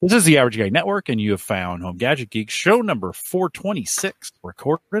This is the Average Guy Network, and you have found Home Gadget Geek, show number 426,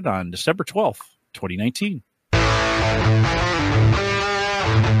 recorded on December 12th, 2019.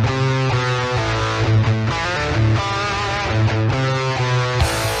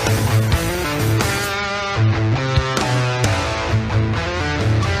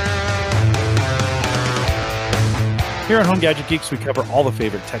 Here on Home Gadget Geeks, we cover all the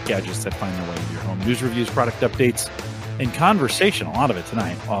favorite tech gadgets that find their way into your home. News, reviews, product updates, and conversation, a lot of it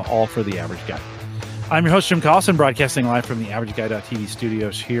tonight, all for the Average Guy. I'm your host, Jim Collison, broadcasting live from the AverageGuy.tv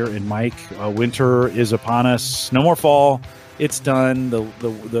studios here in Mike. Winter is upon us. No more fall. It's done.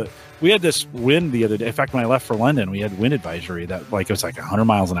 We had this wind the other day. In fact, when I left for London, we had wind advisory that it was like 100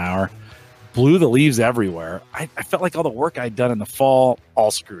 miles an hour. Blew the leaves everywhere. I felt like all the work I'd done in the fall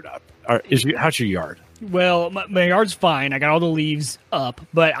all screwed up. How's your yard? Well, my yard's fine. I got all the leaves up,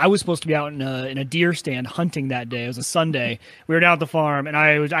 but I was supposed to be out in a deer stand hunting that day. It was a Sunday. We were down at the farm, and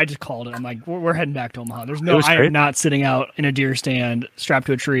I just called it. I'm like, we're heading back to Omaha. I am not sitting out in a deer stand strapped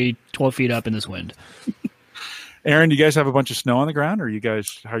to a tree 12 feet up in this wind. Erin, do you guys have a bunch of snow on the ground, or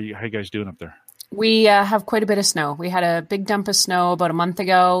how are you guys doing up there? We have quite a bit of snow. We had a big dump of snow about a month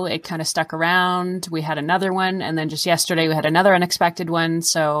ago. It kind of stuck around. We had another one, and then just yesterday we had another unexpected one.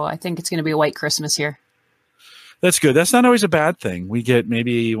 So I think it's going to be a white Christmas here. That's good. That's not always a bad thing. We get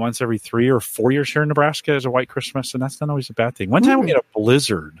maybe once every 3 or 4 years here in Nebraska as a white Christmas, and that's not always a bad thing. One time we had a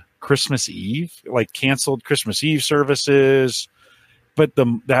blizzard Christmas Eve, like canceled Christmas Eve services, but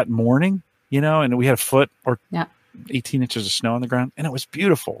that morning, and we had a foot or 18 inches of snow on the ground, and it was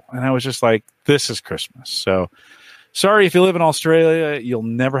beautiful. And I was just like, this is Christmas. So sorry if you live in Australia, you'll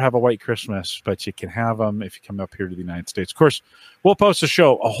never have a white Christmas, but you can have them if you come up here to the United States. Of course, we'll post a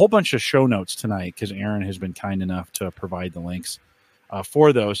whole bunch of show notes tonight because Erin has been kind enough to provide the links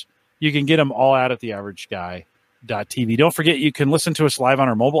for those. You can get them all out at theaverageguy.tv. Don't forget, you can listen to us live on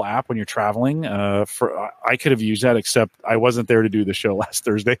our mobile app when you're traveling. I could have used that, except I wasn't there to do the show last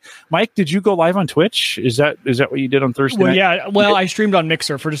Thursday. Mike, did you go live on Twitch? Is that what you did on Thursday night? Yeah. Well, I streamed on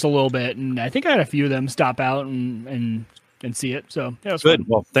Mixer for just a little bit, and I think I had a few of them stop out and see it. So yeah, it was good. Fun.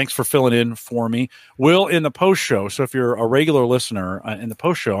 Well, thanks for filling in for me. Will, in the post show, so if you're a regular listener in the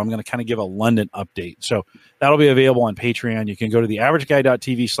post show, I'm going to kind of give a London update. So that'll be available on Patreon. You can go to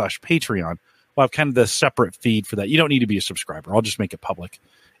theaverageguy.tv/Patreon. We'll have kind of the separate feed for that. You don't need to be a subscriber. I'll just make it public,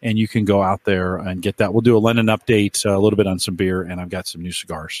 and you can go out there and get that. We'll do a London update, a little bit on some beer, and I've got some new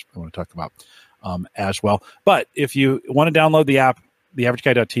cigars I want to talk about as well. But if you want to download the app,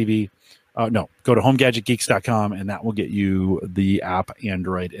 theaverageguy.tv, go to homegadgetgeeks.com, and that will get you the app,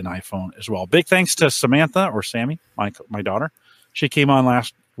 Android and iPhone as well. Big thanks to Samantha, or Sammy, my daughter. She came on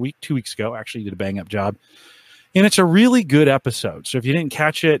last week, 2 weeks ago, actually did a bang-up job. And it's a really good episode. So if you didn't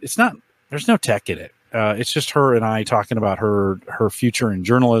catch it, there's no tech in it. It's just her and I talking about her future in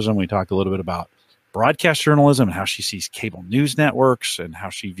journalism. We talked a little bit about broadcast journalism and how she sees cable news networks and how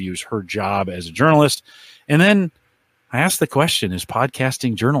she views her job as a journalist. And then I asked the question, is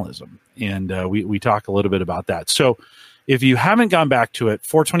podcasting journalism? And we talk a little bit about that. So if you haven't gone back to it,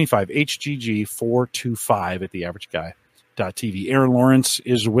 425 HGG425 at theaverageguy.tv. Erin Lawrence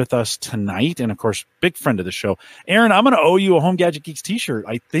is with us tonight, and of course, big friend of the show. Erin, I'm going to owe you a Home Gadget Geeks t-shirt.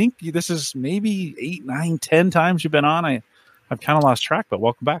 I think this is maybe 8, 9, 10 times you've been on. I've kind of lost track, but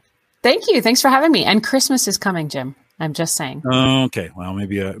welcome back. Thank you. Thanks for having me. And Christmas is coming, Jim. I'm just saying. Okay. Well,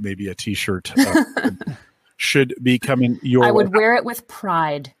 maybe a t-shirt should be coming your way. I would wear it with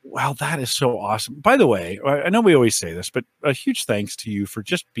pride. Wow, that is so awesome. By the way, I know we always say this, but a huge thanks to you for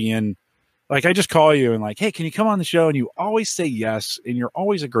just being like, I just call you and like, hey, can you come on the show? And you always say yes, and you're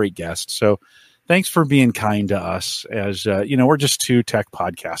always a great guest. So thanks for being kind to us as, we're just two tech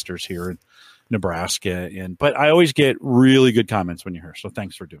podcasters here in Nebraska. But I always get really good comments when you're here. So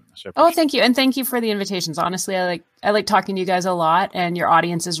thanks for doing this. Oh, thank you. And thank you for the invitations. Honestly, I like talking to you guys a lot, and your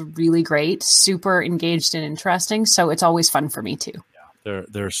audience is really great, super engaged and interesting. So it's always fun for me too. Yeah,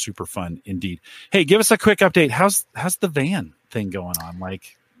 they're super fun indeed. Hey, give us a quick update. How's the van thing going on?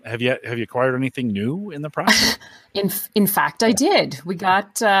 Like, have you acquired anything new in the process? In fact, I did. We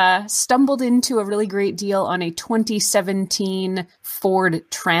got stumbled into a really great deal on a 2017 Ford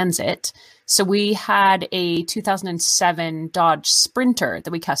Transit. So we had a 2007 Dodge Sprinter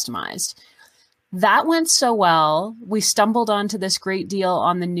that we customized. That went so well, we stumbled onto this great deal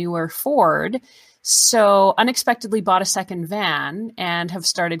on the newer Ford. So unexpectedly bought a second van and have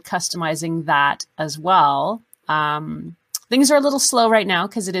started customizing that as well. Things are a little slow right now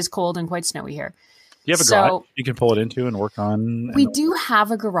because it is cold and quite snowy here. Do you have a garage you can pull it into and work on? We do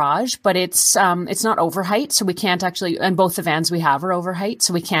have a garage, but it's not over height, so we can't actually, and both the vans we have are over height,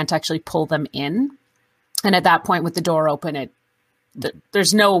 so we can't actually pull them in. And at that point with the door open,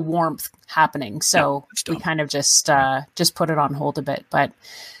 there's no warmth happening. So we kind of just put it on hold a bit. But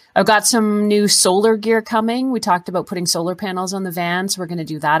I've got some new solar gear coming. We talked about putting solar panels on the van, so we're going to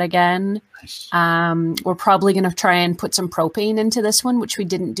do that again. Nice. We're probably going to try and put some propane into this one, which we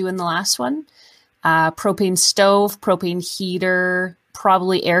didn't do in the last one. Propane stove, propane heater,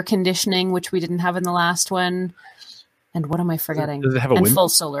 probably air conditioning, which we didn't have in the last one. And what am I forgetting? Does it have a window? Full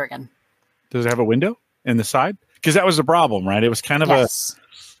solar again. Does it have a window in the side? Because that was the problem, right? It was kind of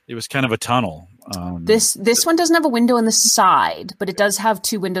a tunnel. This one doesn't have a window in the side, but it does have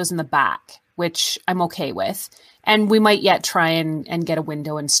 2 windows in the back, which I'm okay with. And we might yet try and get a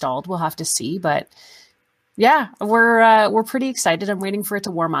window installed. We'll have to see, but yeah, we're pretty excited. I'm waiting for it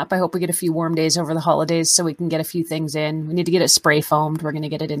to warm up. I hope we get a few warm days over the holidays so we can get a few things in. We need to get it spray foamed. We're going to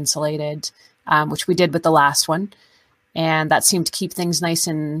get it insulated, which we did with the last one, and that seemed to keep things nice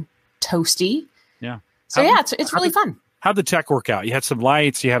and toasty. Yeah. So it's really fun. How'd the tech work out? You had some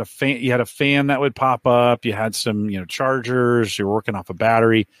lights, you had a fan that would pop up, you had some, chargers, you were working off a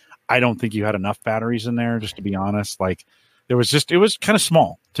battery. I don't think you had enough batteries in there, just to be honest. Like it was kind of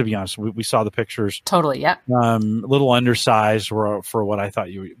small, to be honest. We saw the pictures. Totally, yeah. A little undersized for what I thought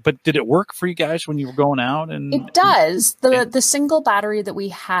but did it work for you guys when you were going out? And it does. The single battery that we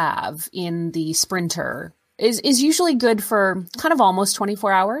have in the Sprinter is usually good for kind of almost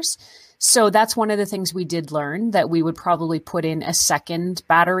 24 hours. So that's one of the things we did learn, that we would probably put in a second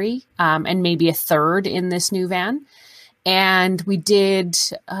battery and maybe a third in this new van. And we did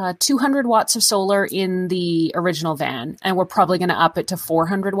 200 watts of solar in the original van, and we're probably going to up it to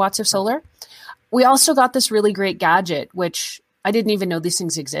 400 watts of solar. We also got this really great gadget, which I didn't even know these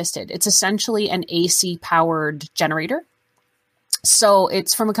things existed. It's essentially an AC powered generator. So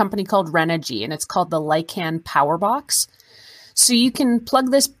it's from a company called Renogy, and it's called the Lycan Power Box. So you can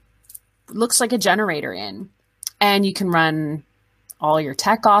plug this, looks like a generator in, and you can run all your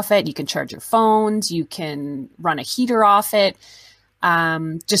tech off it. You can charge your phones. You can run a heater off it.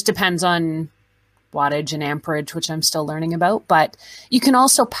 Just depends on wattage and amperage, which I'm still learning about. But you can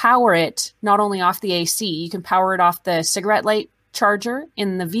also power it not only off the AC, you can power it off the cigarette light charger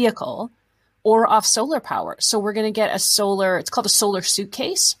in the vehicle or off solar power. So we're going to get it's called a solar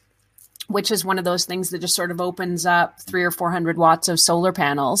suitcase, which is one of those things that just sort of opens up 300 or 400 watts of solar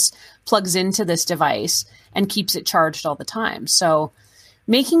panels, plugs into this device, and keeps it charged all the time. So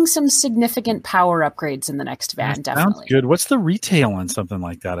making some significant power upgrades in the next van, definitely. Sounds good. What's the retail on something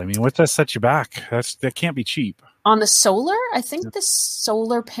like that? I mean, what's that set you back? That can't be cheap. On the solar, I think the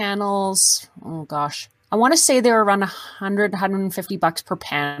solar panels, oh gosh, I want to say they're around $100, $150 per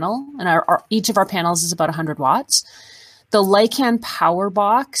panel. And each of our panels is about 100 watts. The Lycan Power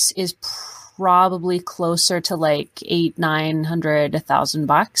Box is probably closer to like $800, $900,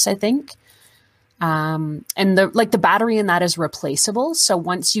 $1,000, I think. And the battery in that is replaceable. So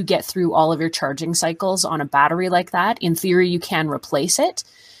once you get through all of your charging cycles on a battery like that, in theory, you can replace it.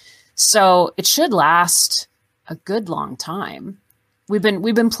 So it should last a good long time. We've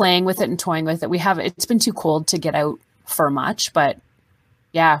been playing with it and toying with it. It's been too cold to get out for much, but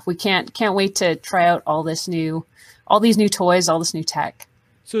yeah, we can't wait to try out all these new toys, all this new tech.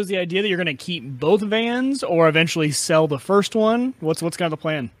 So is the idea that you're going to keep both vans or eventually sell the first one? What's kind of the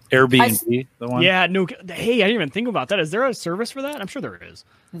plan? Airbnb, the one? Yeah, no. Hey, I didn't even think about that. Is there a service for that? I'm sure there is.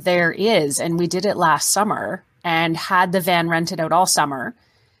 There is, and we did it last summer and had the van rented out all summer.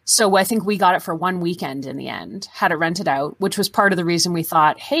 So I think we got it for one weekend in the end, had it rented out, which was part of the reason we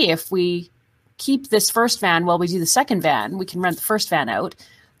thought, hey, if we keep this first van while we do the second van, we can rent the first van out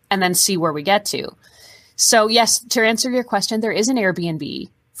and then see where we get to. So yes, to answer your question, there is an Airbnb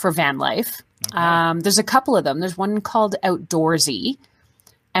for van life. Okay. There's a couple of them. There's one called Outdoorsy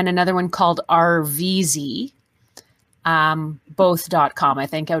and another one called RVZ. Both.com, I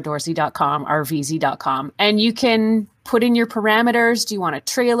think, outdoorsy.com, rvz.com. And you can put in your parameters. Do you want a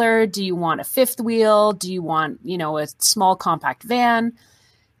trailer? Do you want a fifth wheel? Do you want, a small compact van?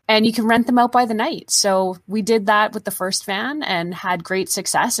 And you can rent them out by the night. So we did that with the first van and had great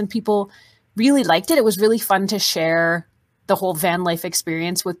success, and people really liked it. It was really fun to share the whole van life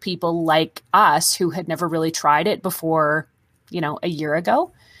experience with people like us who had never really tried it before, a year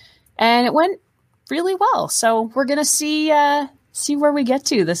ago. And it went really well. So we're going to see where we get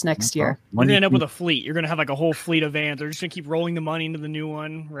to this next year. We're going to end up with a fleet. You're going to have like a whole fleet of vans. They're just going to keep rolling the money into the new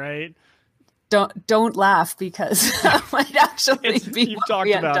one, right? Don't laugh, because that might actually be you've talked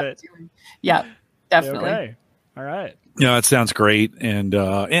about it. Doing. Yeah, definitely. Okay. All right. Yeah, it sounds great, and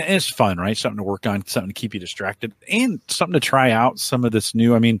it's fun, right? Something to work on, something to keep you distracted, and something to try out some of this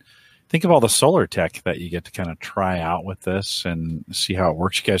new. I mean, think of all the solar tech that you get to kind of try out with this and see how it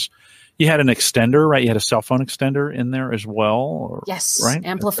works. you had an extender, right? You had a cell phone extender in there as well. Yes. Right.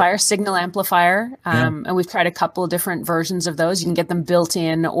 Amplifier, signal amplifier. And we've tried a couple of different versions of those. You can get them built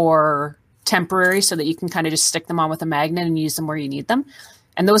in or temporary so that you can kind of just stick them on with a magnet and use them where you need them.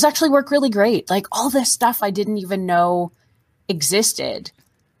 And those actually work really great. Like all this stuff I didn't even know existed.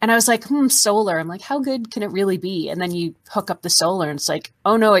 And I was like, solar. I'm like, how good can it really be? And then you hook up the solar and it's like,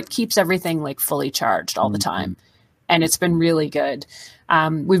 oh no, it keeps everything like fully charged all the time. And it's been really good.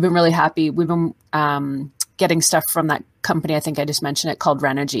 We've been really happy. We've been getting stuff from that company. I think I just mentioned it, called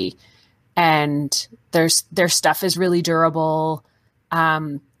Renergy. And their stuff is really durable.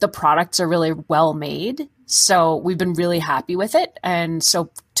 The products are really well made. So we've been really happy with it. And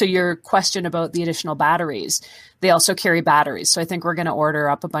so to your question about the additional batteries, they also carry batteries. So I think we're going to order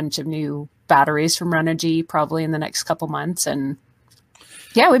up a bunch of new batteries from Renergy probably in the next couple months. And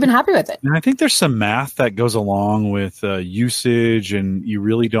yeah, we've been happy with it. And I think there's some math that goes along with usage, and you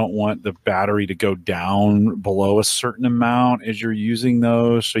really don't want the battery to go down below a certain amount as you're using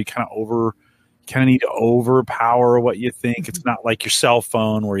those. So you kind of need to overpower what you think. It's not like your cell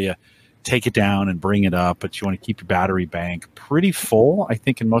phone where you take it down and bring it up, but you want to keep your battery bank pretty full, I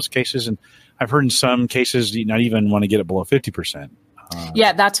think, in most cases. And I've heard in some cases you not even want to get it below 50%.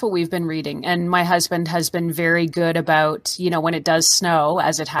 Yeah, that's what we've been reading. And my husband has been very good about, when it does snow,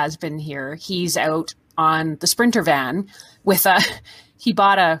 as it has been here, he's out on the Sprinter van with he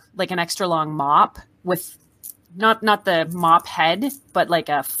bought an extra long mop with not the mop head, but like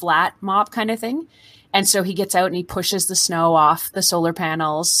a flat mop kind of thing. And so he gets out and he pushes the snow off the solar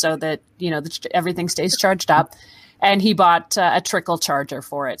panels so that, everything stays charged up. And he bought a trickle charger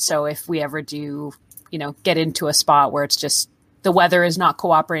for it. So if we ever do, get into a spot where it's just the weather is not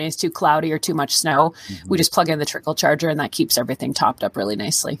cooperating, it's too cloudy or too much snow, we just plug in the trickle charger and that keeps everything topped up really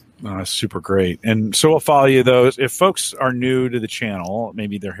nicely. That's super great. And so we'll follow you those. If folks are new to the channel,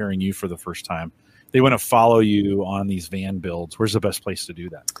 maybe they're hearing you for the first time, they want to follow you on these van builds, where's the best place to do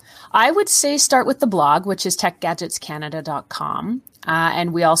that? I would say start with the blog, which is techgadgetscanada.com.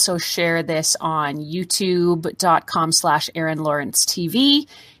 And we also share this on youtube.com/Erin Lawrence TV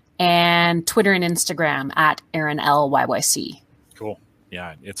and Twitter and Instagram at Erin LYYC. Cool.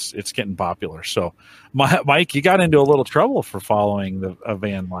 Yeah, it's getting popular. So, Mike, you got into a little trouble for following the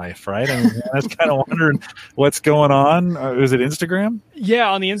van life, right? I was kind of wondering what's going on. Is it Instagram? Yeah,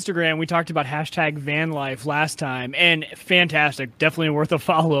 on the Instagram, we talked about hashtag van life last time, and fantastic, definitely worth a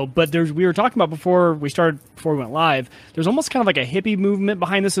follow. But we were talking about before we went live, there's almost kind of like a hippie movement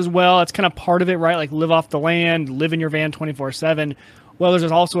behind this as well. It's kind of part of it, right? Like live off the land, live in your van 24/7. Well,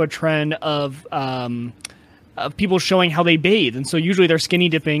 there's also a trend of people showing how they bathe. And so usually they're skinny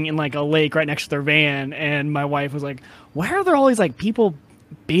dipping in like a lake right next to their van. And my wife was like, why are there always like people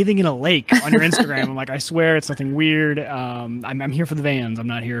bathing in a lake on your Instagram? I'm like, I swear it's nothing weird. I'm here for the vans. I'm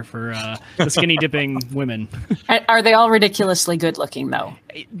not here for the skinny dipping women. Are they all ridiculously good looking though?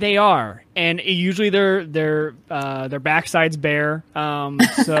 They are. And usually their backside's bare.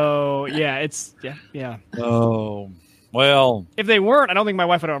 So yeah, yeah. Oh, well, if they weren't, I don't think my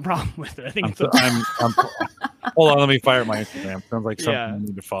wife would have a problem with it. I think hold on, let me fire my Instagram. Sounds like something I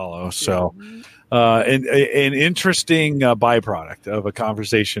need to follow. So, an interesting byproduct of a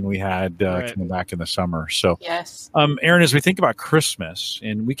conversation we had coming back in the summer. So, yes, Erin, as we think about Christmas,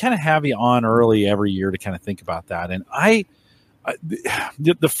 and we kind of have you on early every year to kind of think about that, and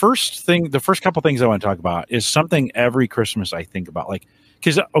the first couple things I want to talk about is something every Christmas I think about, like,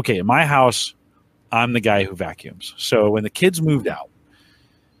 because in my house, I'm the guy who vacuums. So when the kids moved out,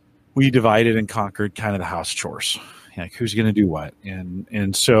 we divided and conquered kind of the house chores, like who's going to do what.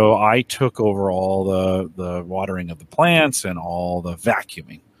 And so I took over all the watering of the plants and all the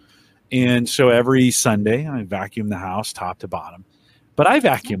vacuuming. And so every Sunday I vacuum the house top to bottom, but I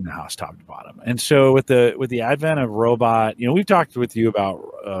vacuum the house top to bottom. And so with the advent of robot, we've talked with you about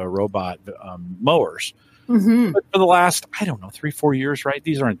robot mowers. Mm-hmm. But for the last, 3-4 years, right?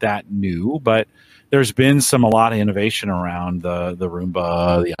 These aren't that new, but there's been a lot of innovation around the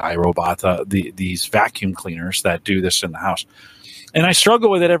Roomba, the iRobot, these vacuum cleaners that do this in the house. And I struggle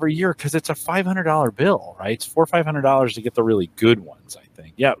with it every year because it's a $500 bill, right? It's $400 or $500 to get the really good ones, I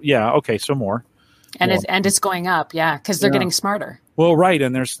think. Yeah. Okay, so more. And it's going up, because they're getting smarter. Well, right,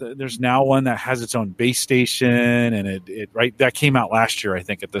 and there's now one that has its own base station, and it that came out last year, I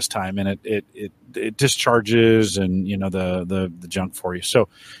think, at this time, and it discharges and the junk for you. So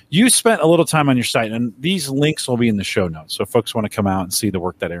you spent a little time on your site, and these links will be in the show notes, so folks want to come out and see the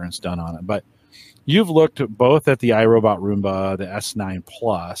work that Erin's done on it. But you've looked both at the iRobot Roomba, the S9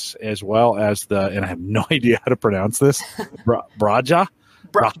 Plus, as well as and I have no idea how to pronounce this, Braava.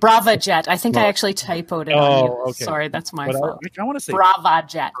 Braava Jet. I think I actually typoed it on you. Okay. Sorry, that's my fault. I want to say Braava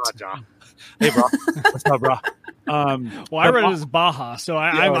Jet. Hey, bro. What's up, bro? Well, I read it as Baja, so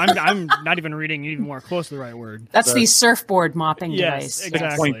I'm not even reading even more close to the right word. That's the surfboard mopping yes, device.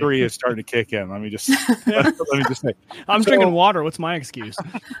 Exactly. 6.3 is starting to kick in. Let me just say. I'm drinking water. What's my excuse?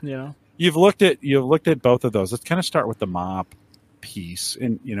 You've looked at both of those. Let's kind of start with the mop piece.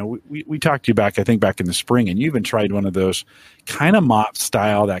 And we talked to you back in the spring, and you even tried one of those kind of mop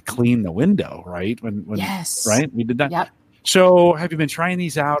style that clean the window, right? When yes, right, we did that. Yep. So have you been trying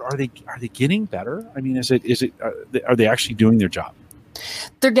these out? Are they getting better? I mean, are they actually doing their job?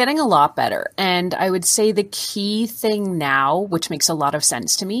 They're getting a lot better. And I would say the key thing now, which makes a lot of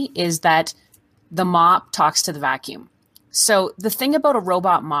sense to me, is that the mop talks to the vacuum. So the thing about a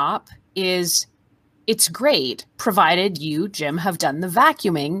robot mop is it's great, provided you, Jim, have done the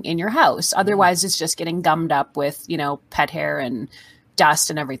vacuuming in your house. Otherwise, it's just getting gummed up with, pet hair and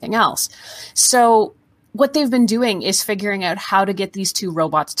dust and everything else. So what they've been doing is figuring out how to get these two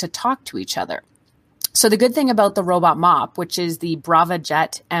robots to talk to each other. So the good thing about the robot mop, which is the Braava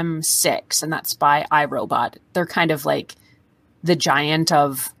Jet M6, and that's by iRobot, they're kind of like the giant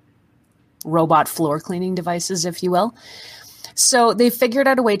of robot floor cleaning devices, if you will. So they figured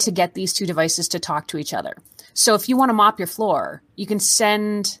out a way to get these two devices to talk to each other. So if you want to mop your floor, you can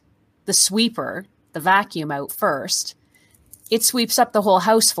send the sweeper, the vacuum, out first. It sweeps up the whole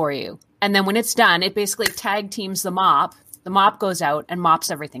house for you. And then when it's done, it basically tag teams the mop. The mop goes out and mops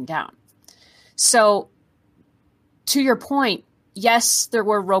everything down. So to your point, yes, there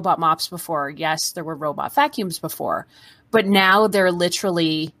were robot mops before. Yes, there were robot vacuums before. But now they're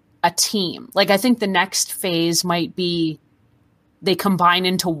literally a team. Like, I think the next phase might be they combine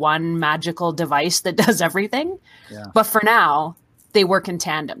into one magical device that does everything. Yeah. But for now, they work in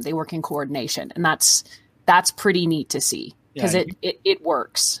tandem. They work in coordination. And that's pretty neat to see because it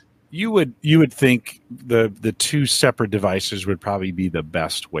works. You would think the two separate devices would probably be the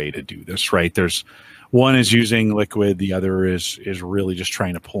best way to do this, right? There's one is using liquid, the other is really just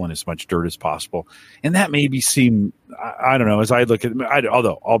trying to pull in as much dirt as possible, and that maybe seem I don't know. As I look at,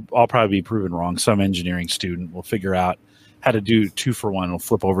 although I'll probably be proven wrong, some engineering student will figure out how to do 2-for-1. It'll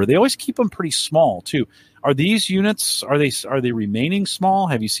flip over. They always keep them pretty small too. Are these units are they remaining small?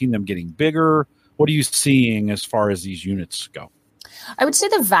 Have you seen them getting bigger? What are you seeing as far as these units go? I would say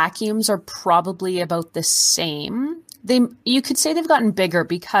the vacuums are probably about the same. You could say they've gotten bigger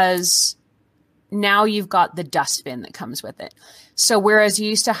because now you've got the dustbin that comes with it. So whereas you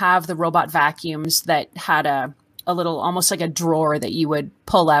used to have the robot vacuums that had a little, almost like a drawer that you would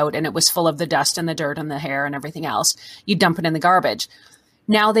pull out and it was full of the dust and the dirt and the hair and everything else, you dump it in the garbage.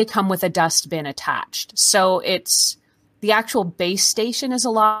 Now they come with a dustbin attached. So it's the actual base station is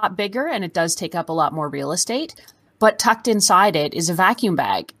a lot bigger and it does take up a lot more real estate. But tucked inside it is a vacuum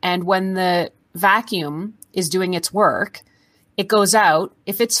bag. And when the vacuum is doing its work, it goes out.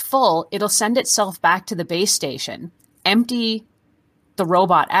 If it's full, it'll send itself back to the base station, empty the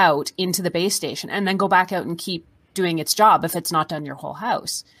robot out into the base station, and then go back out and keep doing its job if it's not done your whole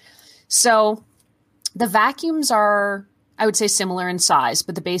house. So the vacuums are, I would say, similar in size,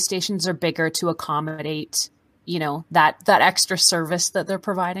 but the base stations are bigger to accommodate that extra service that they're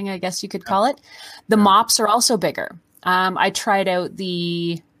providing, I guess you could call it. The mops are also bigger. I tried out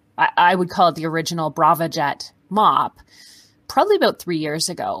I would call it the original Braava Jet mop, probably about 3 years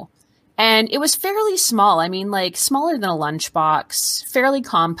ago. And it was fairly small. I mean, like smaller than a lunchbox, fairly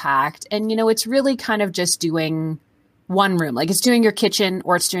compact. And, it's really kind of just doing one room. Like it's doing your kitchen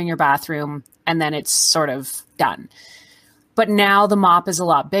or it's doing your bathroom, and then it's sort of done. But now the mop is a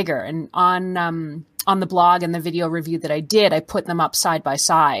lot bigger. And on the blog and the video review that I did, I put them up side by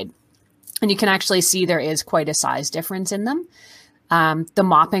side. And you can actually see there is quite a size difference in them. The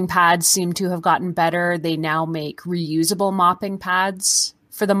mopping pads seem to have gotten better. They now make reusable mopping pads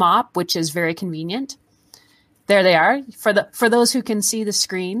for the mop, which is very convenient. There they are. For those who can see the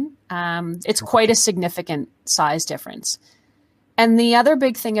screen, it's quite a significant size difference. And the other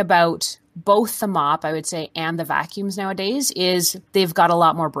big thing about both the mop, I would say, and the vacuums nowadays is they've got a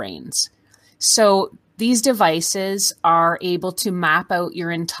lot more brains. So these devices are able to map out your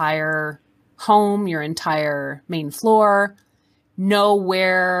entire home, your entire main floor, know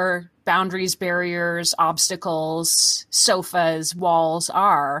where boundaries, barriers, obstacles, sofas, walls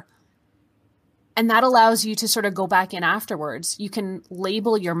are. And that allows you to sort of go back in afterwards. You can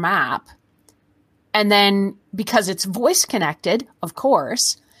label your map. And then because it's voice connected, of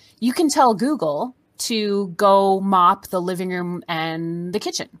course, you can tell Google to go mop the living room and the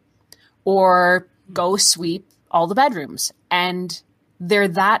kitchen, or go sweep all the bedrooms. And they're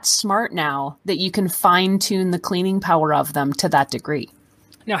that smart now that you can fine tune the cleaning power of them to that degree.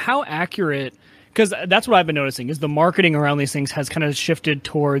 Now, how accurate Because that's what I've been noticing is the marketing around these things has kind of shifted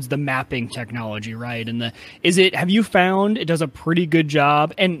towards the mapping technology, right? And have you found it does a pretty good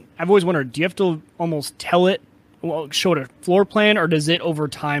job? And I've always wondered, do you have to almost tell it, show it a floor plan, or does it over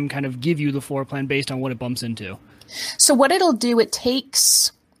time kind of give you the floor plan based on what it bumps into? So what it'll do, it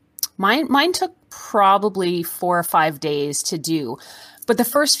takes, mine took probably 4 or 5 days to do. But the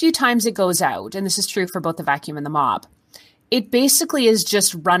first few times it goes out, and this is true for both the vacuum and the mop, it basically is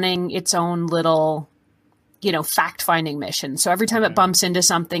just running its own little, fact-finding mission. So every time it bumps into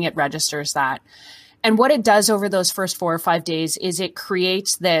something, it registers that. And what it does over those first 4 or 5 days is it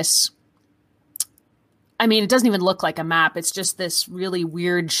creates this, it doesn't even look like a map. It's just this really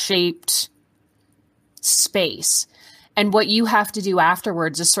weird shaped space. And what you have to do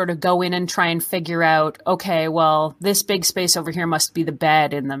afterwards is sort of go in and try and figure out, okay, well, this big space over here must be the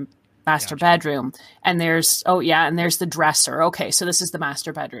bed in the master bedroom. And there's the dresser. Okay, so this is the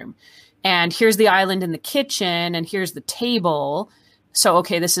master bedroom. And here's the island in the kitchen, and here's the table. So,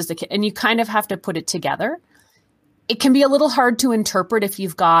 okay, this is and you kind of have to put it together. It can be a little hard to interpret if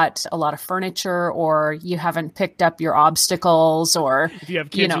you've got a lot of furniture or you haven't picked up your obstacles, or if you have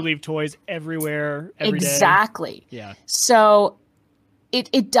kids who leave toys everywhere every day. Exactly. Yeah. So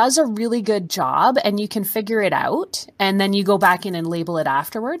it does a really good job, and you can figure it out, and then you go back in and label it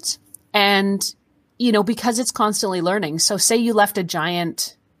afterwards. And, because it's constantly learning. So say you left a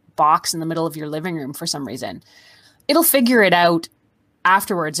giant box in the middle of your living room for some reason, it'll figure it out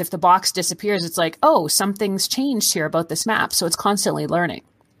afterwards. If the box disappears, it's like, oh, something's changed here about this map. So it's constantly learning.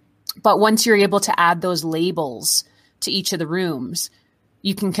 But once you're able to add those labels to each of the rooms,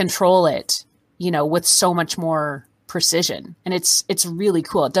 you can control it, with so much more precision. And it's really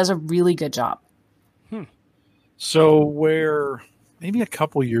cool. It does a really good job. So maybe a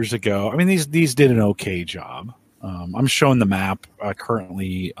couple years ago, these did an okay job. I'm showing the map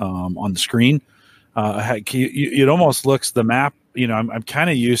currently on the screen. It almost looks the map. I'm kind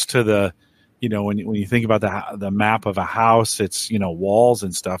of used to the, when you think about the map of a house, it's walls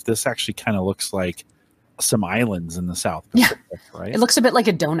and stuff. This actually kind of looks like some islands in the South Pacific, right? It looks a bit like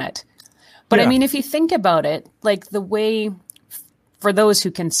a donut. But if you think about it, like the way, for those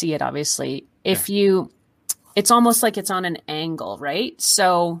who can see it, obviously, it's almost like it's on an angle, right?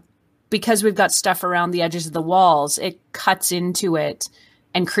 So because we've got stuff around the edges of the walls, it cuts into it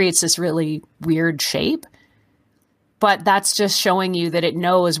and creates this really weird shape. But that's just showing you that it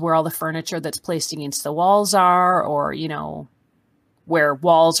knows where all the furniture that's placed against the walls are, or, where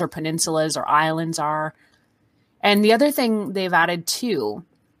walls or peninsulas or islands are. And the other thing they've added too,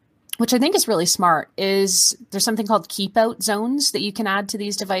 which I think is really smart, is there's something called keep out zones that you can add to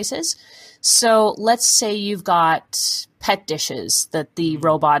these devices. So let's say you've got pet dishes that the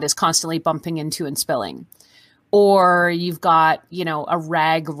robot is constantly bumping into and spilling, or you've got, a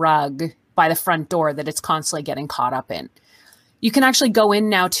rag rug by the front door that it's constantly getting caught up in. You can actually go in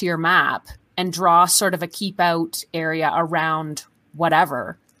now to your map and draw sort of a keep out area around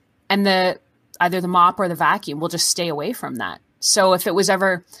whatever. And either the mop or the vacuum will just stay away from that. So if it was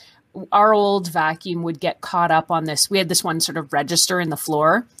ever, our old vacuum would get caught up on this. We had this one sort of register in the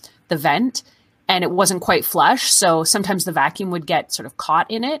floor, the vent, and it wasn't quite flush. So sometimes the vacuum would get sort of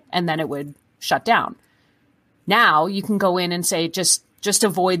caught in it and then it would shut down. Now you can go in and say, just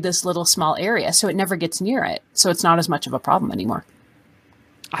avoid this little small area so it never gets near it. So it's not as much of a problem anymore.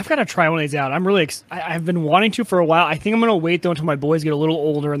 I've got to try one of these out. I'm really I've been wanting to for a while. I think I'm going to wait though until my boys get a little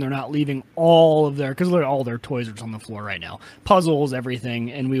older and they're not leaving all their toys are on the floor right now, puzzles, everything,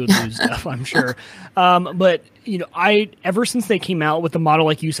 and we would lose stuff, I'm sure. But ever since they came out with the model,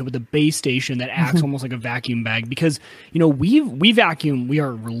 like you said, with the base station that acts almost like a vacuum bag, because we vacuum. We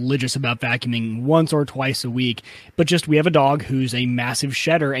are religious about vacuuming once or twice a week, but we have a dog who's a massive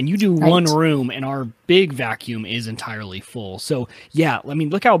shedder, and you do one room, and our big vacuum is entirely full. So yeah,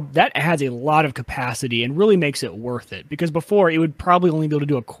 look how that adds a lot of capacity and really makes it worth it. Because before it would probably only be able to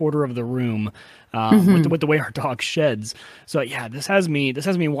do a quarter of the room with the way our dog sheds. So yeah, this has me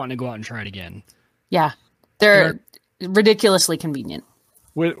wanting to go out and try it again. Yeah, they're ridiculously convenient.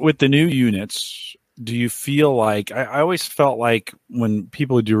 With the new units, do you feel like I always felt like when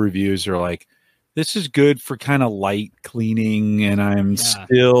people do reviews, they're like, this is good for kind of light cleaning, and I'm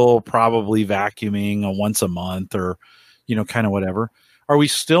still probably vacuuming once a month or, kind of whatever. Are we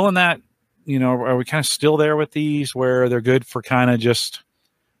still in that, are we kind of still there with these where they're good for kind of just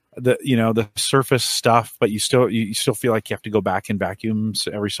the surface stuff, but you still feel like you have to go back and vacuum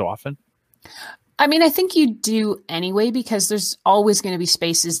every so often? I think you do anyway, because there's always going to be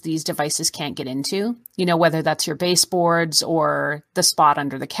spaces these devices can't get into, whether that's your baseboards or the spot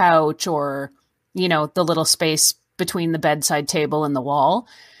under the couch or, the little space between the bedside table and the wall.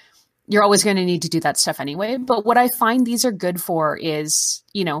 you're always going to need to do that stuff anyway. But what I find these are good for is,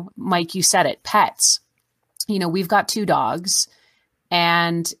 Mike, you said it, pets. We've got 2 dogs,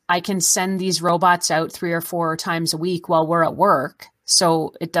 and I can send these robots out 3 or 4 times a week while we're at work,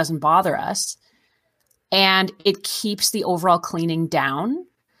 so it doesn't bother us. And it keeps the overall cleaning down.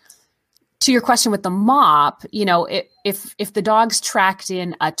 To your question with the mop, if the dog's tracked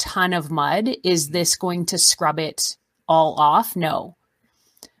in a ton of mud, is this going to scrub it all off? No.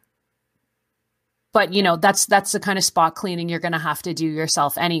 But, that's the kind of spot cleaning you're going to have to do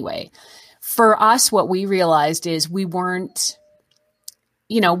yourself anyway. For us, what we realized is we weren't,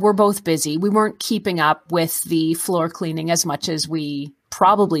 we're both busy. We weren't keeping up with the floor cleaning as much as we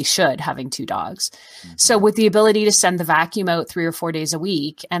probably should, having 2 dogs. Mm-hmm. So with the ability to send the vacuum out 3 or 4 days a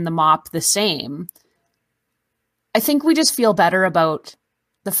week and the mop the same, I think we just feel better about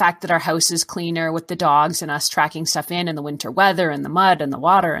the fact that our house is cleaner with the dogs and us tracking stuff in the winter weather and the mud and the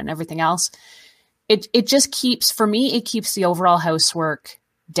water and everything else. It just keeps, for me, it keeps the overall housework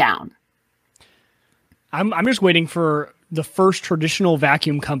down. I'm just waiting for the first traditional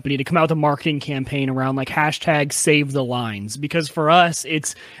vacuum company to come out with a marketing campaign around like hashtag save the lines, because for us,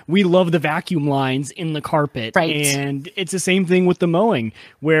 we love the vacuum lines in the carpet. Right. And it's the same thing with the mowing,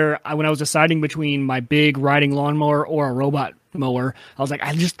 where when I was deciding between my big riding lawnmower or a robot mower, I was like,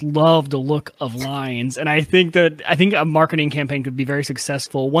 I just love the look of lines. And I think a marketing campaign could be very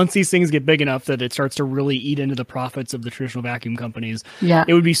successful once these things get big enough that it starts to really eat into the profits of the traditional vacuum companies. Yeah.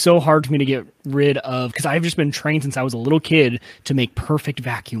 It would be so hard for me to get rid of, because I've just been trained since I was a little kid to make perfect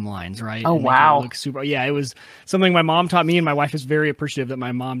vacuum lines, right? Oh, wow. Yeah, it was something my mom taught me, and my wife is very appreciative that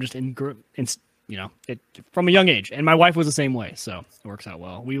my mom just from a young age. And my wife was the same way, so it works out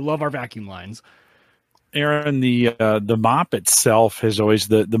well. We love our vacuum lines. Erin, the mop itself has always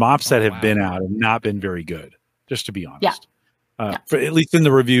the mops that have been out have not been very good, just to be honest. Yeah. For, at least in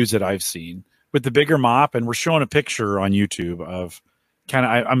the reviews that I've seen. With the bigger mop, and we're showing a picture on YouTube of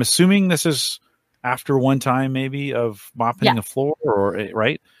I'm assuming this is after one time maybe of mopping the floor, or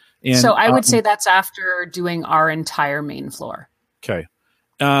right? And so I would say that's after doing our entire main floor. Okay.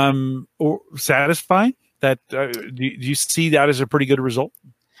 Satisfying? Do you see that as a pretty good result?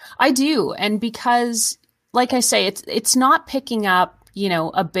 I do. And because, like I say, it's not picking up,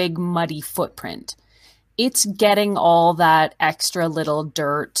 a big muddy footprint. It's getting all that extra little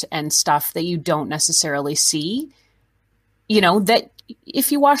dirt and stuff that you don't necessarily see. That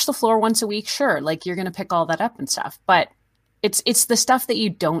if you wash the floor once a week, sure, like you're going to pick all that up and stuff. But it's the stuff that you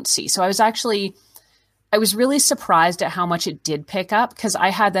don't see. So I was really surprised at how much it did pick up, because I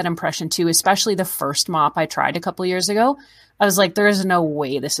had that impression too, especially the first mop I tried a couple of years ago. I was like, there is no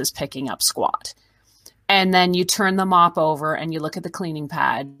way this is picking up squat. And then you turn the mop over and you look at the cleaning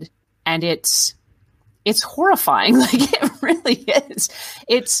pad, and it's horrifying. Like, it really is.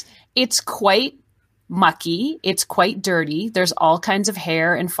 It's quite mucky. It's quite dirty. There's all kinds of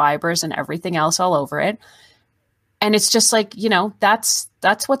hair and fibers and everything else all over it. And it's just like, that's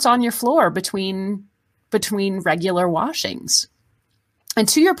what's on your floor between regular washings. And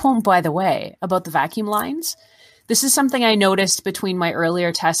to your point, by the way, about the vacuum lines, this is something I noticed between my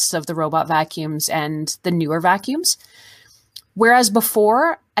earlier tests of the robot vacuums and the newer vacuums. Whereas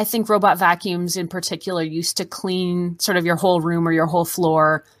before, I think robot vacuums in particular used to clean sort of your whole room or your whole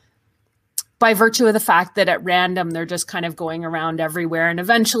floor by virtue of the fact that at random, they're just kind of going around everywhere. And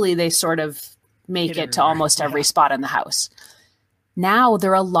eventually they sort of make it to almost every spot in the house. Now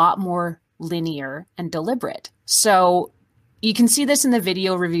they're a lot more linear and deliberate. So you can see this in the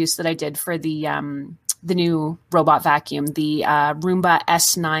video reviews that I did for the new robot vacuum, the Roomba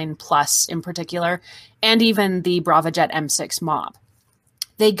S9 Plus in particular, and even the Braava Jet M6 mop.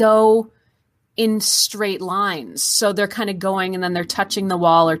 They go in straight lines. So they're kind of going, and then they're touching the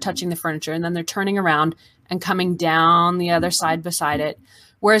wall or touching the furniture, and then they're turning around and coming down the other side beside it.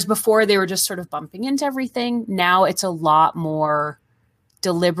 Whereas before they were just sort of bumping into everything. Now it's a lot more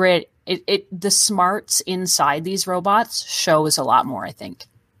deliberate. The smarts inside these robots shows a lot more, I think.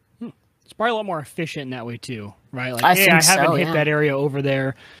 It's probably a lot more efficient in that way too, right? Like, I haven't hit that area over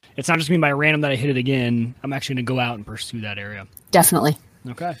there. It's not just going to be by random that I hit it again. I'm actually going to go out and pursue that area. Definitely.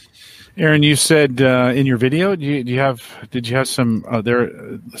 Okay. Erin, you said in your video, did you have some there?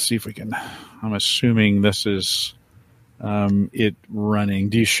 Let's see if we can. I'm assuming this is it running.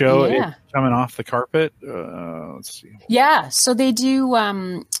 Do you show it coming off the carpet? Let's see. Yeah. So they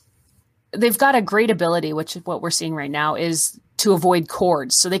do. They've got a great ability, which is what we're seeing right now, is to avoid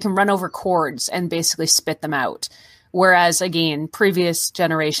cords. So they can run over cords and basically spit them out. Whereas, again, previous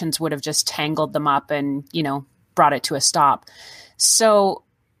generations would have just tangled them up and, brought it to a stop. So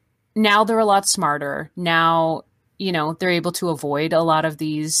now they're a lot smarter. Now, they're able to avoid a lot of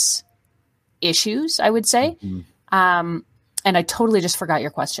these issues, I would say. And I totally just forgot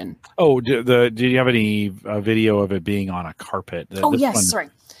your question. Oh, did you have any video of it being on a carpet? Sorry.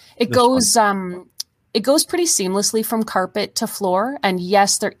 It goes pretty seamlessly from carpet to floor. And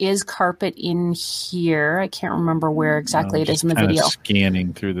yes, there is carpet in here. I can't remember where exactly it is in the video.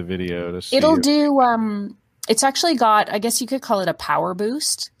 Scanning through the video to see. It'll do. It's actually got, I guess you could call it a power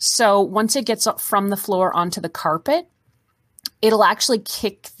boost. So once it gets up from the floor onto the carpet, it'll actually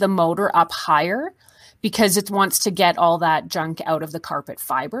kick the motor up higher, because it wants to get all that junk out of the carpet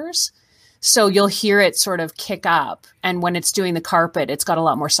fibers. So you'll hear it sort of kick up. And when it's doing the carpet, it's got a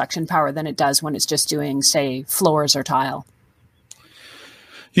lot more suction power than it does when it's just doing, say, floors or tile.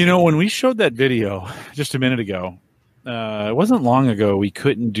 When we showed that video just a minute ago, it wasn't long ago, we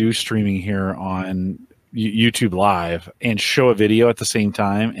couldn't do streaming here on YouTube Live and show a video at the same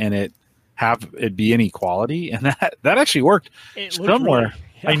time and it be inequality. And that actually worked somewhere.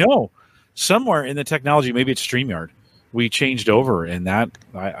 Really, I know. Somewhere in the technology, maybe it's StreamYard, we changed over, and that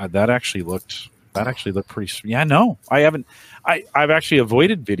actually looked pretty. Yeah, no, I haven't. I've actually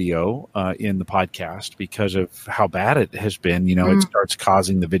avoided video in the podcast because of how bad it has been. It starts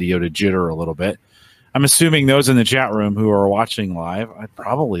causing the video to jitter a little bit. I'm assuming those in the chat room who are watching live, I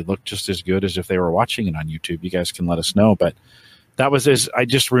probably look just as good as if they were watching it on YouTube. You guys can let us know, but. That was I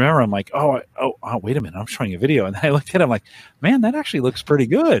just remember I'm like, oh, wait a minute, I'm showing a video, and I looked at it, I'm like, man, that actually looks pretty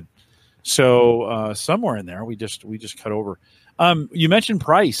good. So somewhere in there, we just cut over. You mentioned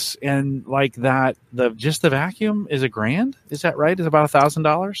price, and like that, the vacuum is $1,000. Is that right? It's about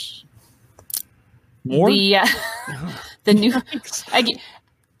 $1,000 more. The new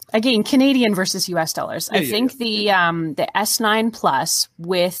again Canadian versus US dollars. I think the S9 Plus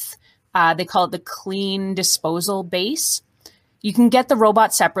with they call it the clean disposal base. You can get the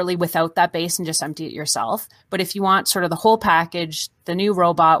robot separately without that base and just empty it yourself. But if you want sort of the whole package, the new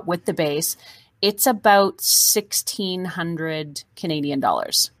robot with the base, it's about 1,600 Canadian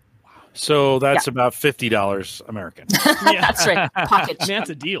dollars. So that's about $50 American. That's right. Pocket.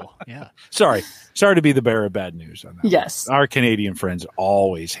 That's a deal. Yeah. Sorry to be the bearer of bad news on that. Yes. Our Canadian friends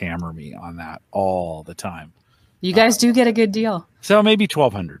always hammer me on that all the time. You guys do get a good deal. So maybe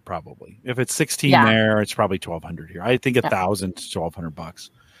 1,200 probably. If it's 16 there, it's probably 1,200 here. I think 1,000 to $1,200.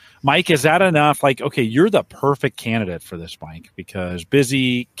 Mike, is that enough? Like, okay, you're the perfect candidate for this, Mike, because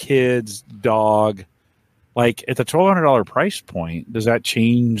busy, kids, dog. Like at the $1,200 price point, does that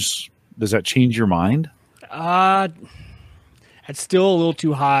change your mind? It's still a little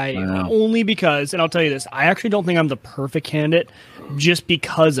too high, only because, and I'll tell you this, I actually don't think I'm the perfect candidate just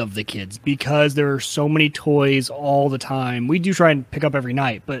because of the kids, because there are so many toys all the time. We do try and pick up every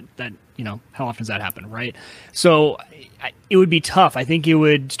night, but that, how often does that happen, right? So it would be tough. I think it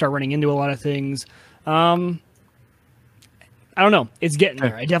would start running into a lot of things. I don't know. It's getting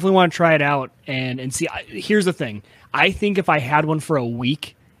there. I definitely want to try it out and see. Here's the thing. I think if I had one for a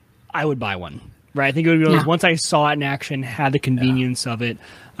week, I would buy one. Right, I think it would be once I saw it in action, had the convenience of it.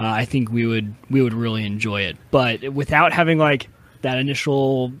 I think we would really enjoy it. But without having like that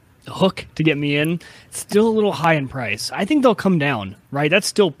initial hook to get me in, it's still a little high in price. I think they'll come down. Right, that's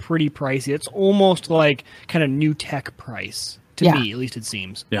still pretty pricey. It's almost like kind of new tech price to me, at least it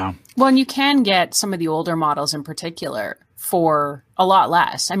seems. Yeah. Well, and you can get some of the older models in particular for a lot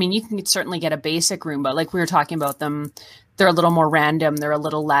less. I mean, you can certainly get a basic Roomba, like we were talking about them. They're a little more random. They're a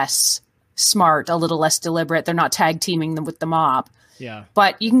little less smart, a little less deliberate. They're not tag teaming them with the mop. Yeah.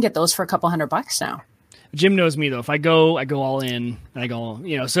 But you can get those for a couple $100 now. Jim knows me though. If I go all in. I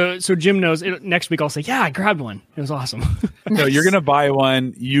go, so Jim knows next week I'll say, yeah, I grabbed one. It was awesome. No, you're going to buy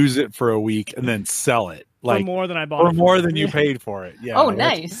one, use it for a week and then sell it. Like for more than I bought. Or more than you paid for it. Yeah. Oh,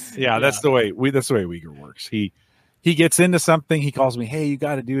 nice. That's the way Uyghur works. He gets into something. He calls me, hey, you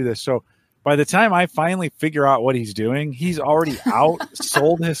got to do this. So by the time I finally figure out what he's doing, he's already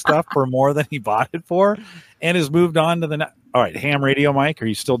sold his stuff for more than he bought it for, and has moved on to the next. All right, ham radio, Mike. Are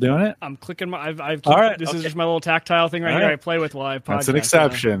you still doing it? I'm clicking all right. This is just my little tactile thing right here. I play with while I podcast. That's an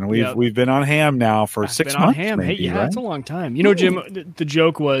exception. We've been on ham now for 6 months. On ham. Maybe, hey, it's a long time. Jim. The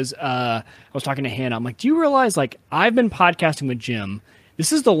joke was I was talking to Hannah. I'm like, do you realize like I've been podcasting with Jim?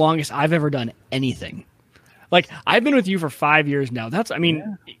 This is the longest I've ever done anything. Like I've been with you for 5 years now.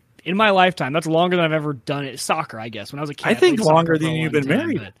 In my lifetime, that's longer than I've ever done it. Soccer, I guess. When I was a kid, I think longer than you've been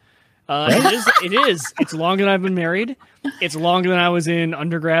married. It is. It's longer than I've been married. It's longer than I was in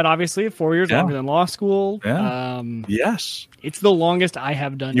undergrad, obviously. 4 years longer than law school. Yeah. Yes. It's the longest I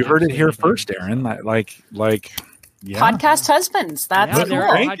have done. You heard it here first, Erin. Like Podcast husbands. That's cool.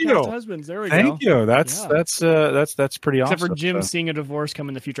 Thank you. Podcast husbands. There we go. Thank you. That's pretty awesome. Except for Jim seeing a divorce come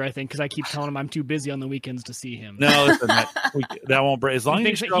in the future, I think, because I keep telling him I'm too busy on the weekends to see him. No, listen, that won't break. As long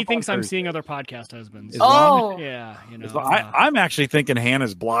as he thinks I'm seeing other podcast husbands. Yeah, I'm actually thinking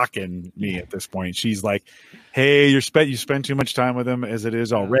Hannah's blocking me at this point. She's like, "Hey, you spend too much time with him as it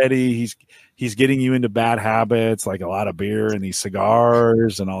is already. He's getting you into bad habits, like a lot of beer and these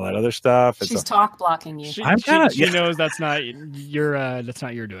cigars and all that other stuff." She's talk blocking you. She knows that's not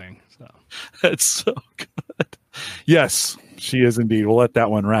your doing. So that's so good. Yes, she is indeed. We'll let that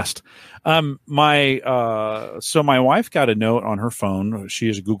one rest. My wife got a note on her phone. She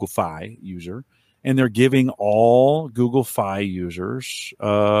is a Google Fi user, and they're giving all Google Fi users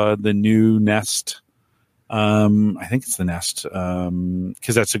the new Nest. I think it's the Nest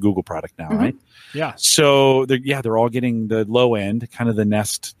because that's a Google product now, right? Yeah. So they're all getting the low end, kind of the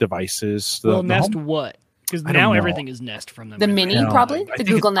Nest devices. Nest what? Because now everything is Nest from them. The Mini, probably the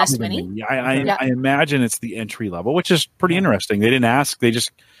Google Nest Mini. I imagine it's the entry level, which is pretty interesting. They didn't ask; they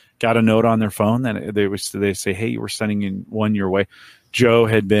just got a note on their phone that they say, "Hey, we're sending in one your way." Joe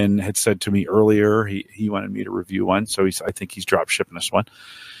had said to me earlier he wanted me to review one, so I think he's drop shipping us one.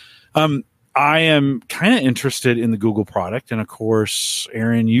 I am kind of interested in the Google product, and of course,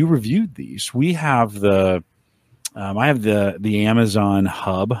 Erin, you reviewed these. We have I have the Amazon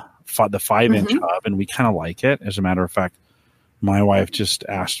Hub, the 5-inch Hub, and we kind of like it. As a matter of fact, my wife just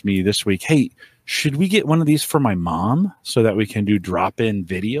asked me this week, "Hey, should we get one of these for my mom so that we can do drop-in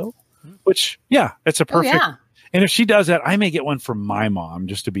video?" Which, it's a perfect. Oh, yeah. And if she does that, I may get one for my mom,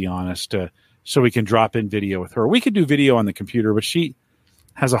 just to be honest, so we can drop in video with her. We could do video on the computer, but she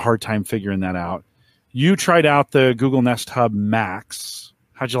has a hard time figuring that out. You tried out the Google Nest Hub Max.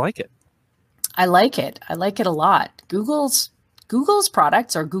 How'd you like it? I like it. I like it a lot. Google's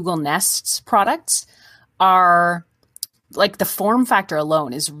products, or Google Nest's products, are like the form factor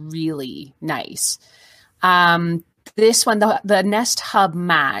alone is really nice. This one, the Nest Hub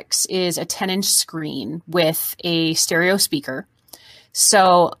Max, is a 10-inch screen with a stereo speaker.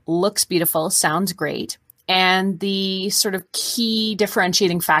 So looks beautiful, sounds great. And the sort of key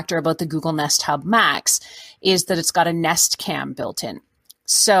differentiating factor about the Google Nest Hub Max is that it's got a Nest Cam built in.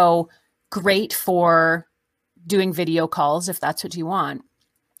 So great for doing video calls if that's what you want.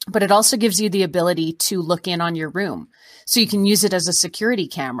 But it also gives you the ability to look in on your room. So you can use it as a security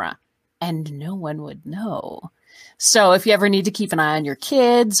camera and no one would know. So if you ever need to keep an eye on your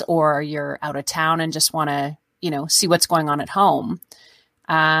kids, or you're out of town and just want to, see what's going on at home,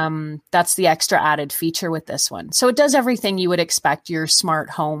 that's the extra added feature with this one. So it does everything you would expect your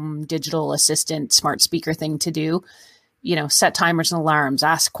smart home digital assistant smart speaker thing to do. Set timers and alarms,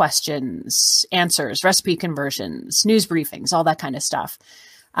 ask questions, answers, recipe conversions, news briefings, all that kind of stuff.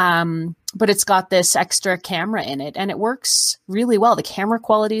 But it's got this extra camera in it and it works really well. The camera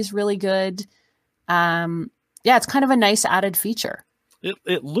quality is really good. It's kind of a nice added feature.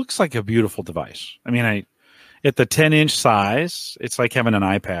 It looks like a beautiful device. I mean, at the 10-inch size, it's like having an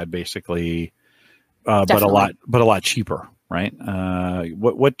iPad basically, but a lot cheaper, right?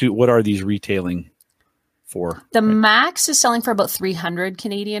 What are these retailing for? The Max is selling for about 300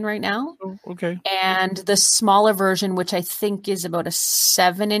 Canadian right now. Oh, okay. And the smaller version, which I think is about a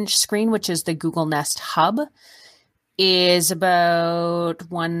 7-inch screen, which is the Google Nest Hub, is about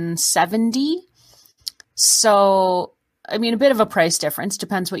 170. So, I mean, a bit of a price difference.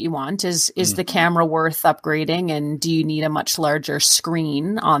 Depends what you want. Is the camera worth upgrading, and do you need a much larger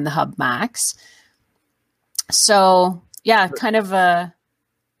screen on the Hub Max? So, kind of a...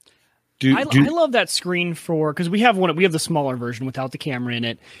 I love that screen because we have the smaller version without the camera in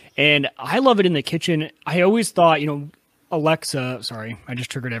it, and I love it in the kitchen. I always thought, Alexa, sorry, I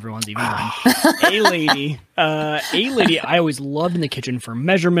just triggered everyone's even one. A lady, I always loved in the kitchen for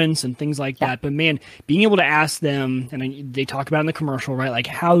measurements and things like that. But man, being able to ask them, and they talk about in the commercial, right? Like,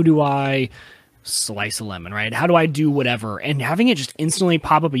 how do I slice a lemon, right? How do I do whatever? And having it just instantly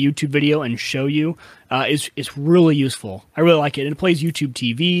pop up a YouTube video and show you is really useful. I really like it. And it plays YouTube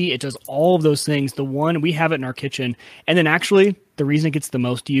TV. It does all of those things. We have it in our kitchen. And then actually, the reason it gets the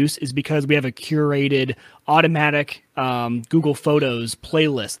most use is because we have a curated automatic Google Photos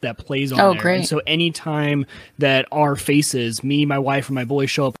playlist that plays on there. Great. And so anytime that our faces, me, my wife, and my boy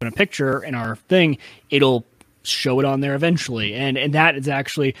show up in a picture in our thing, it'll show it on there eventually. And that is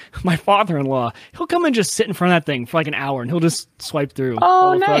actually my father-in-law. He'll come and just sit in front of that thing for like an hour and he'll just swipe through.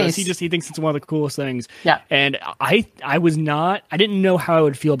 Oh, nice. He thinks it's one of the coolest things. Yeah. And I didn't know how I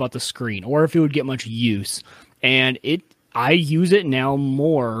would feel about the screen or if it would get much use. And I use it now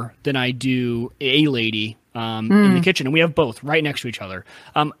more than I do A Lady in the kitchen, and we have both right next to each other.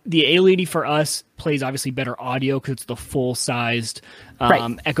 The A-Lady for us plays obviously better audio because it's the full-sized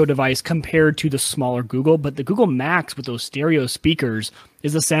Echo device compared to the smaller Google, but the Google Max with those stereo speakers,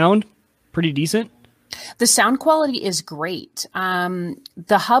 is the sound pretty decent? The sound quality is great.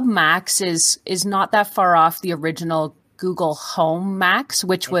 The Hub Max is not that far off the original Google Home Max,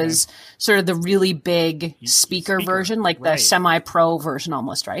 which was sort of the really big speaker version, like the semi-pro version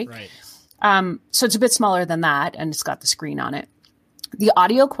almost, right? So it's a bit smaller than that, and it's got the screen on it. The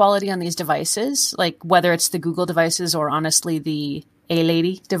audio quality on these devices, like whether it's the Google devices or honestly the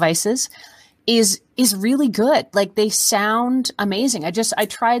A-Lady devices, is really good. Like they sound amazing. I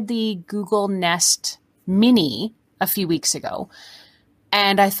tried the Google Nest Mini a few weeks ago,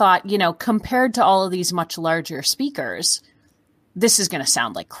 and I thought, compared to all of these much larger speakers, this is going to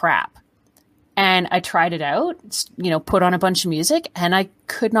sound like crap. And I tried it out, put on a bunch of music, and I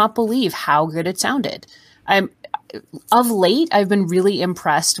could not believe how good it sounded. Of late, I've been really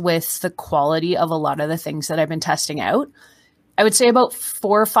impressed with the quality of a lot of the things that I've been testing out. I would say about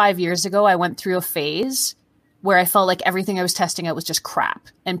 4 or 5 years ago, I went through a phase where I felt like everything I was testing out was just crap.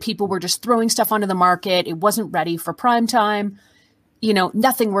 And people were just throwing stuff onto the market. It wasn't ready for prime time.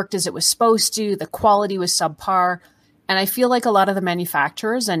 Nothing worked as it was supposed to. The quality was subpar. And I feel like a lot of the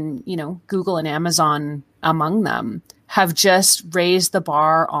manufacturers and, Google and Amazon among them have just raised the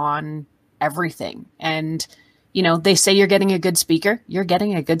bar on everything. And, they say you're getting a good speaker. You're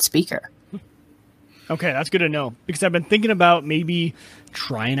getting a good speaker. Okay, that's good to know, because I've been thinking about maybe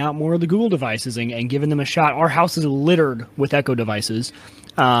trying out more of the Google devices and giving them a shot. Our house is littered with Echo devices.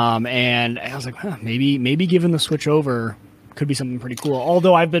 And I was like, maybe giving the switch over could be something pretty cool.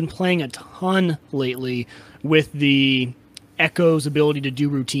 Although I've been playing a ton lately with the Echo's ability to do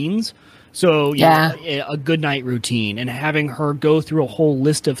routines. So a good night routine, and having her go through a whole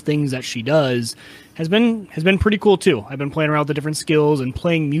list of things that she does has been pretty cool too. I've been playing around with the different skills and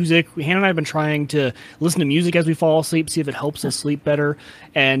playing music. Hannah and I have been trying to listen to music as we fall asleep, see if it helps us sleep better.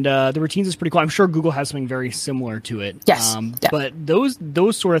 And the routines is pretty cool. I'm sure Google has something very similar to it. Yes. But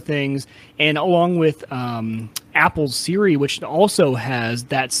those sort of things, and along with Apple's Siri, which also has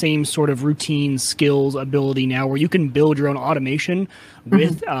that same sort of routine skills ability now, where you can build your own automation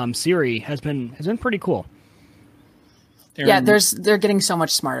with Siri, has been pretty cool. Erin, they're getting so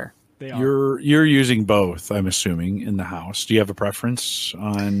much smarter. You're using both, I'm assuming, in the house. Do you have a preference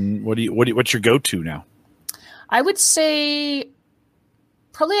on what's your go-to now? I would say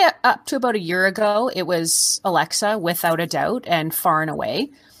probably up to about a year ago, it was Alexa, without a doubt, and far and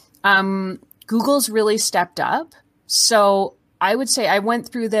away. Google's really stepped up. So I would say I went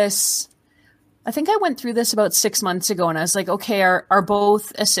through this about 6 months ago, and I was like, okay, are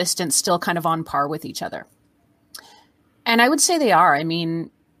both assistants still kind of on par with each other? And I would say they are. I mean,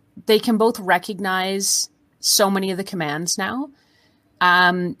 they can both recognize so many of the commands now.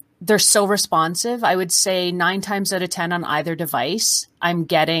 They're so responsive. I would say 9 times out of 10 on either device, I'm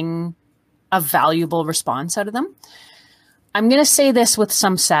getting a valuable response out of them. I'm going to say this with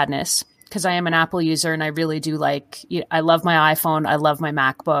some sadness, because I am an Apple user and I really do I love my iPhone. I love my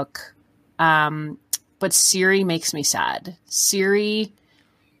MacBook. But Siri makes me sad. Siri,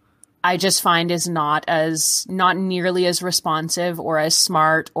 I just find, is not nearly as responsive or as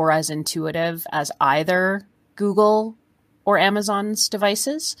smart or as intuitive as either Google or Amazon's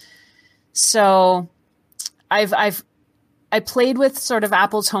devices. So I played with sort of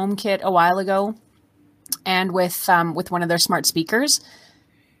Apple's HomeKit a while ago, and with one of their smart speakers,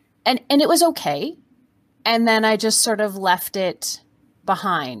 and it was okay. And then I just sort of left it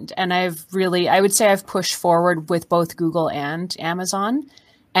behind. And I would say I've pushed forward with both Google and Amazon,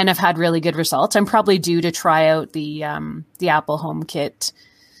 and I've had really good results. I'm probably due to try out the Apple HomeKit,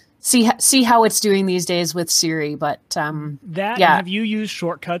 see how it's doing these days with Siri. But have you used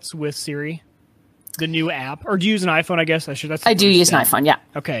shortcuts with Siri, the new app, or do you use an iPhone? I guess I do use an iPhone. Yeah.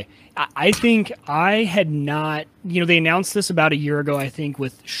 Okay. I think I had not. They announced this about a year ago, I think,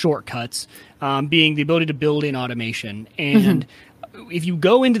 with shortcuts being the ability to build in automation. And if you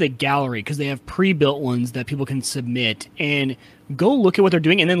go into the gallery, because they have pre-built ones that people can submit, and go look at what they're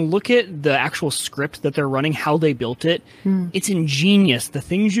doing, and then look at the actual script that they're running, how they built it. It's ingenious, the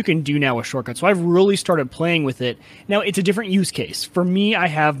things you can do now with shortcuts. So I've really started playing with it. Now, it's a different use case. For me, I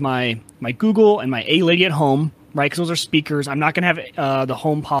have my Google and my A-Lady at home, right? Because those are speakers. I'm not going to have the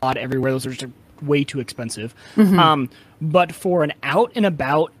HomePod everywhere. Those are just way too expensive. But for an out and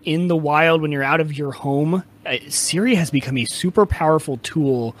about in the wild, when you're out of your home Siri has become a super powerful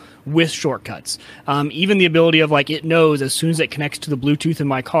tool with shortcuts. Even the ability of like, it knows as soon as it connects to the Bluetooth in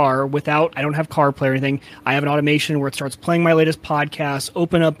my car I don't have CarPlay or anything. I have an automation where it starts playing my latest podcasts,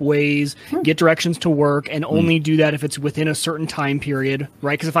 open up Waze, get directions to work, and only do that if it's within a certain time period,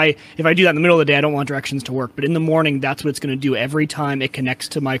 right? Because if I do that in the middle of the day, I don't want directions to work. But in the morning, that's what it's going to do every time it connects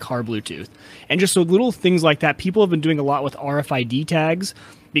to my car Bluetooth. And just so little things like that, people have been doing a lot with RFID tags,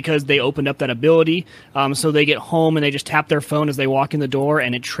 because they opened up that ability. So they get home and they just tap their phone as they walk in the door,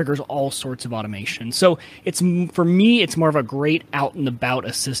 and it triggers all sorts of automation. So for me, it's more of a great out and about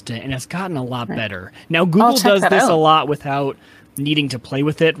assistant, and it's gotten a lot better. Now, Google does this a lot without needing to play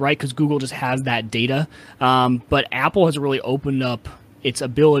with it, right? Because Google just has that data. But Apple has really opened up its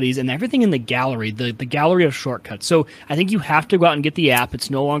abilities and everything in the gallery, the gallery of shortcuts. So I think you have to go out and get the app. It's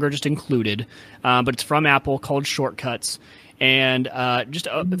no longer just included, but it's from Apple, called Shortcuts. And just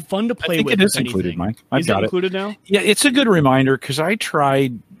fun to play with. I think it is included, Mike. I've got it included now? Yeah, it's a good reminder because I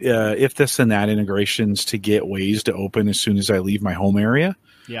tried if this and that integrations to get Waze to open as soon as I leave my home area.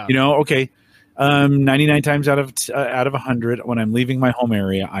 Yeah. 99 times out of 100, when I'm leaving my home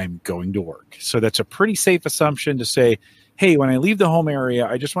area, I'm going to work. So that's a pretty safe assumption to say, hey, when I leave the home area,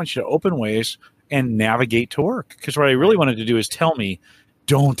 I just want you to open Waze and navigate to work. Because what I really wanted to do is tell me,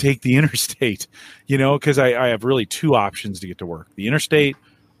 don't take the interstate, because I have really two options to get to work: the interstate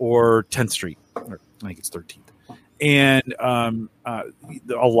or 10th Street, or I think it's 13th. And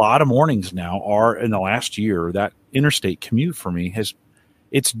a lot of mornings now are, in the last year, that interstate commute for me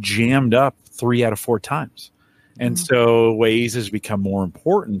it's jammed up 3 out of 4 times. And so Waze has become more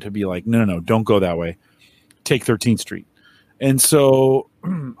important to be like, no, don't go that way. Take 13th Street. And so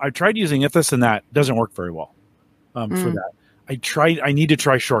I tried using if this and that. Doesn't work very well for that. I need to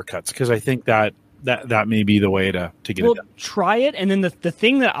try Shortcuts because I think that may be the way to get it done. Try it. And then the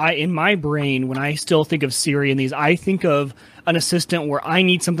thing that in my brain, when I still think of Siri and these, I think of an assistant where I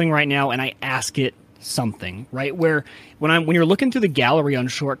need something right now and I ask it something, right? Where when you're looking through the gallery on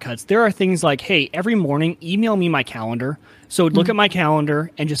Shortcuts, there are things like, hey, every morning, email me my calendar. So look at my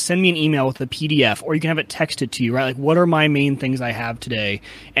calendar and just send me an email with a PDF, or you can have it texted to you, right? Like, what are my main things I have today?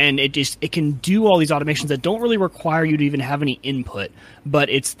 And it can do all these automations that don't really require you to even have any input, but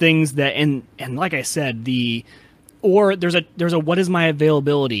it's things that, and like I said, there's a what is my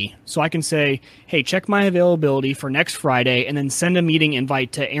availability? So I can say, hey, check my availability for next Friday, and then send a meeting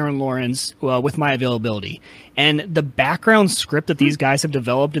invite to Erin Lawrence with my availability. And the background script that these guys have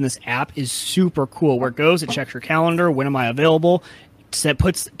developed in this app is super cool. Where it goes, it checks your calendar, when am I available?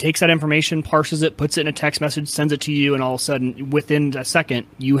 Takes that information, parses it, puts it in a text message, sends it to you, and all of a sudden, within a second,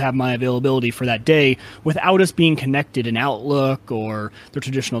 you have my availability for that day without us being connected in Outlook or the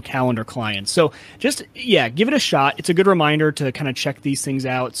traditional calendar clients. So just, give it a shot. It's a good reminder to kind of check these things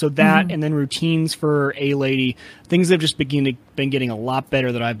out. So that, and then routines for A-Lady, things that have just been getting a lot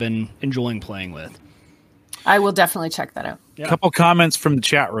better that I've been enjoying playing with. I will definitely check that out. A couple comments from the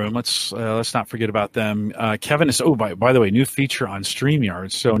chat room. Let's not forget about them. Kevin is, by the way, new feature on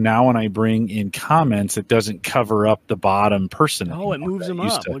StreamYard. So now when I bring in comments, it doesn't cover up the bottom person. Oh, it moves them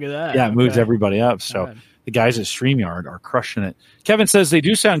up. Look at that. Yeah, it moves everybody up. So the guys at StreamYard are crushing it. Kevin says they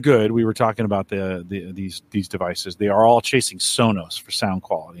do sound good. We were talking about these devices. They are all chasing Sonos for sound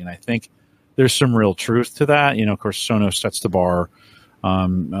quality, and I think there's some real truth to that. Of course, Sonos sets the bar.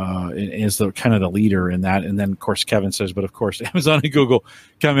 Is the kind of the leader in that, and then of course Kevin says, but of course Amazon and Google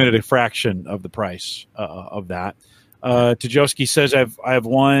come in at a fraction of the price of that. Tajowski says I have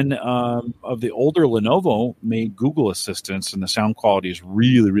one of the older Lenovo made Google assistants, and the sound quality is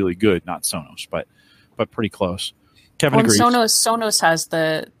really, really good. Not Sonos, but pretty close. Kevin agrees. Sonos has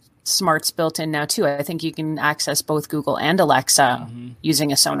the smarts built in now too. I think you can access both Google and Alexa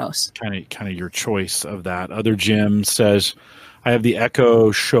using a Sonos. Kind of your choice of that. Other Jim says, I have the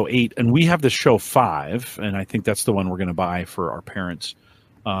Echo Show 8, and we have the Show 5, and I think that's the one we're going to buy for our parents.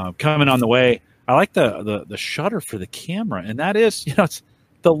 Coming on the way, I like the shutter for the camera, and that is, it's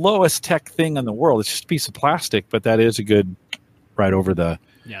the lowest tech thing in the world. It's just a piece of plastic, but that is a good right over the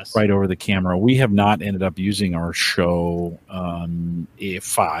camera. We have not ended up using our Show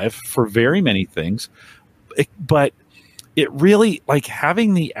 5 for very many things, but it really, like,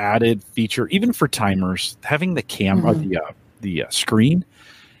 having the added feature, even for timers, having the camera, the screen,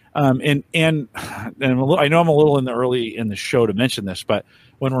 and I know I'm a little early in the show to mention this, but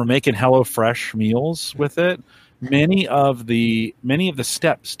when we're making HelloFresh meals with it, many of the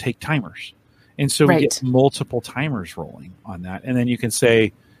steps take timers, and so we get multiple timers rolling on that, and then you can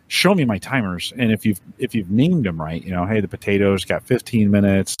say, show me my timers, and if you've named them right, hey, the potatoes got 15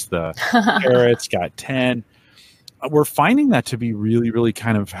 minutes, the carrots got 10. we're finding that to be really, really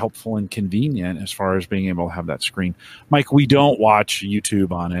kind of helpful and convenient as far as being able to have that screen. Mike, we don't watch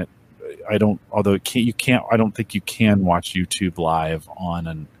YouTube on it. I don't think you can watch YouTube live on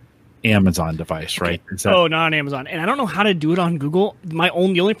an Amazon device, right? Not on Amazon. And I don't know how to do it on Google. The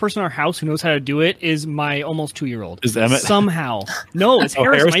only person in our house who knows how to do it is my almost 2-year-old. Is Emmett? Somehow. No, it's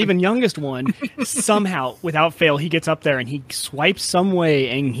Harrison, my even youngest one. Somehow, without fail, he gets up there and he swipes some way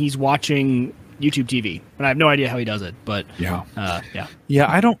and he's watching YouTube TV. And I have no idea how he does it, but yeah.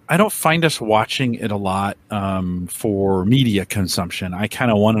 I don't find us watching it a lot for media consumption. I kind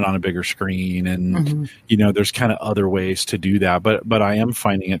of want it on a bigger screen, and there's kind of other ways to do that. But I am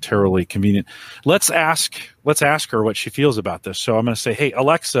finding it terribly convenient. Let's ask her what she feels about this. So I'm going to say, hey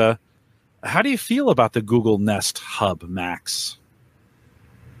Alexa, how do you feel about the Google Nest Hub Max?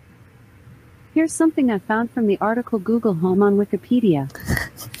 Here's something I found from the article Google Home on Wikipedia.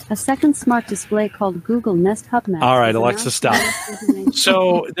 A second smart display called Google Nest Hub Max. All right, Alexa, stop.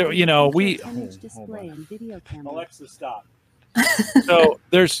 So, Alexa, stop. So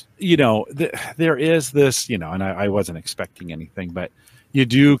there's, there is this, and I wasn't expecting anything, but you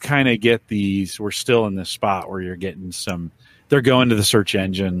do kind of get these. We're still in this spot where you're getting they're going to the search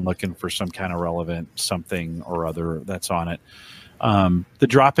engine looking for some kind of relevant something or other that's on it. The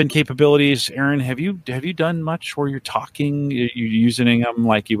drop-in capabilities, Erin, have you done much where you're talking, you using them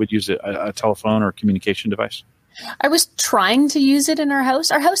like you would use a telephone or a communication device? I was trying to use it in our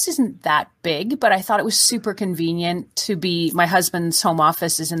house. Our house isn't that big, but I thought it was super convenient to be, my husband's home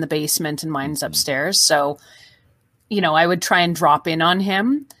office is in the basement and mine's upstairs. So, I would try and drop in on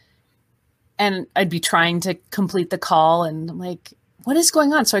him and I'd be trying to complete the call and I'm like, what is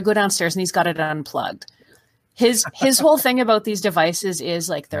going on? So I go downstairs and he's got it unplugged. His whole thing about these devices is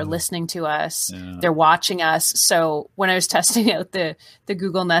like they're listening to us, they're watching us. So when I was testing out the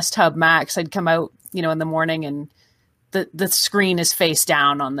Google Nest Hub Max, I'd come out, in the morning and the screen is face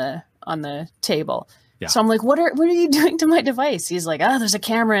down on the table. Yeah. So I'm like, what are you doing to my device? He's like, there's a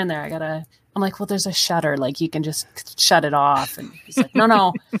camera in there. I'm like, well, there's a shutter, like you can just shut it off. And he's like,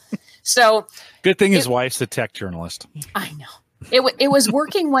 no. So good thing his wife's a tech journalist. I know. It was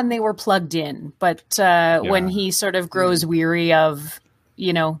working when they were plugged in, but when he sort of grows weary of,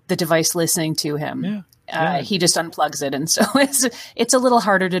 the device listening to him, he just unplugs it. And so it's a little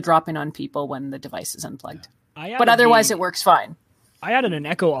harder to drop in on people when the device is unplugged. But otherwise it works fine. I added an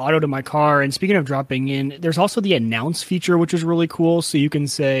Echo Auto to my car, and speaking of dropping in, there's also the announce feature, which is really cool. So you can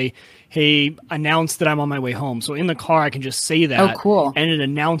say, hey, announce that I'm on my way home. So in the car, I can just say that. Oh, cool. And it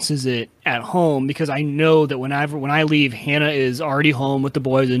announces it at home because I know that when I leave, Hannah is already home with the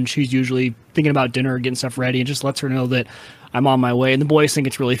boys, and she's usually thinking about dinner, getting stuff ready, and just lets her know that I'm on my way. And the boys think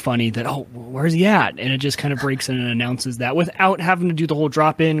it's really funny that, where's he at? And it just kind of breaks in and announces that without having to do the whole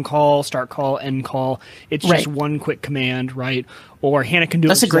drop-in call, start call, end call. It's just one quick command, right? Or Hannah can do it.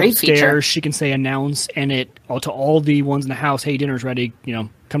 That's a great feature. She can say announce, and it to all the ones in the house, hey, dinner's ready,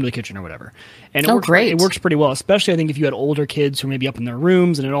 come to the kitchen or whatever. And it works pretty well, especially I think if you had older kids who are maybe up in their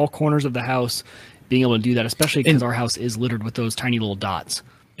rooms and in all corners of the house, being able to do that, especially because our house is littered with those tiny little dots.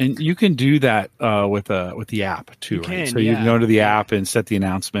 And you can do that with the app too, right? So you can go to the app and set the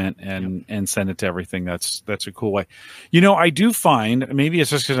announcement and send it to everything. That's a cool way. I do find, maybe it's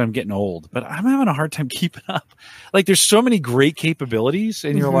just because I'm getting old, but I'm having a hard time keeping up. Like there's so many great capabilities,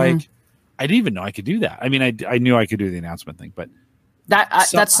 and you're like, I didn't even know I could do that. I mean, I knew I could do the announcement thing, but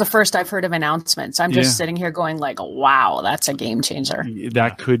that's the first I've heard of announcements. I'm just sitting here going like, wow, that's a game changer.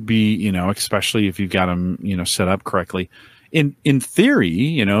 That could be, especially if you've got them, set up correctly. In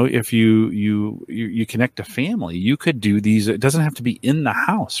theory, if you connect a family, you could do these. It doesn't have to be in the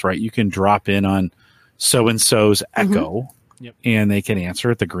house, right? You can drop in on so-and-so's Echo, and they can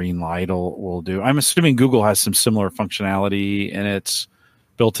answer it. The green light will do. I'm assuming Google has some similar functionality, and it's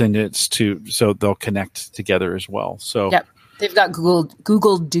built into so they'll connect together as well. So they've got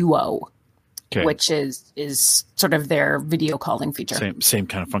Google Duo. Okay. Which is sort of their video calling feature. Same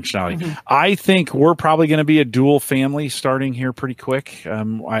kind of functionality. I think we're probably going to be a dual family starting here pretty quick.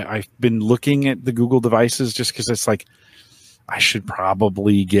 I've been looking at the Google devices just because it's like I should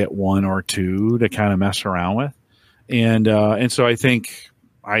probably get one or two to kind of mess around with, and so I think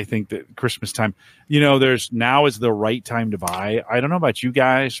that Christmas time, now is the right time to buy. I don't know about you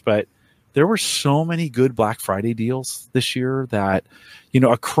guys, but there were so many good Black Friday deals this year that,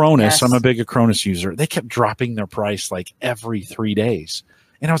 Acronis, I'm a big Acronis user. They kept dropping their price like every 3 days.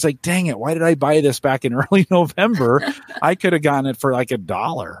 And I was like, dang it, why did I buy this back in early November? I could have gotten it for like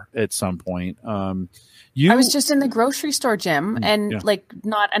 $1 at some point. I was just in the grocery store, Jim, and like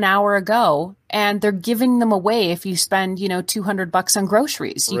not an hour ago, and they're giving them away if you spend, $200 on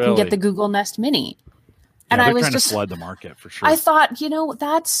groceries. You can get the Google Nest Mini. And I was trying just to flood the market for sure. I thought,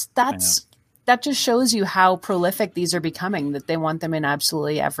 that just shows you how prolific these are becoming, that they want them in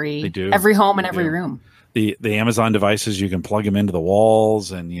absolutely every home and every room. The Amazon devices, you can plug them into the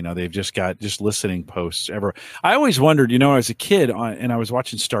walls, and they've just got listening posts ever. I always wondered, as a kid, and I was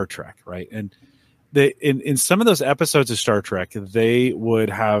watching Star Trek, right? And in some of those episodes of Star Trek, they would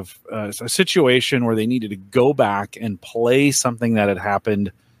have a situation where they needed to go back and play something that had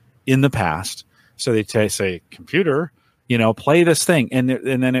happened in the past. So they'd say, computer, play this thing, and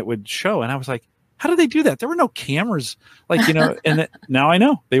then it would show. And I was like, how did they do that? There were no cameras, and now I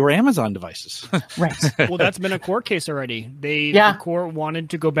know they were Amazon devices. Right. Well, that's been a court case already. The court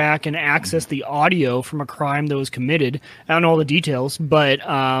wanted to go back and access the audio from a crime that was committed. I don't know all the details, but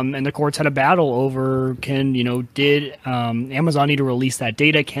and the courts had a battle over did Amazon need to release that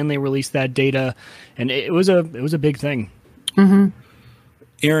data? Can they release that data? And it was a big thing. Mm-hmm.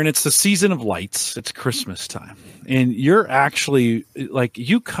 Erin, it's the season of lights. It's Christmas time. And you're actually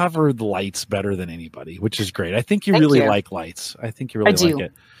you cover the lights better than anybody, which is great. I think you really like lights. I think you really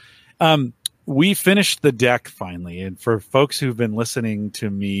like it. We finished the deck finally. And for folks who've been listening to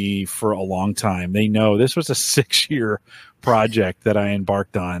me for a long time, they know this was a 6-year project that I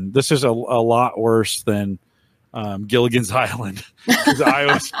embarked on. This is a lot worse than Gilligan's Island, because I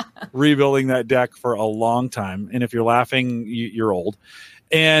was rebuilding that deck for a long time. And if you're laughing, you're old.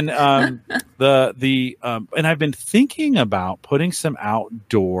 And and I've been thinking about putting some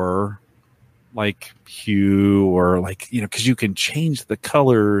outdoor hue or because you can change the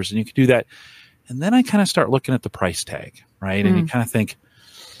colors and you can do that. And then I kind of start looking at the price tag, right? And you kind of think,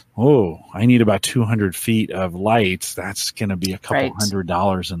 oh, I need about 200 feet of lights. That's going to be a couple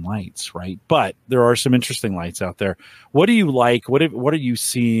 $100 in lights, right? But there are some interesting lights out there. What do you like? What are you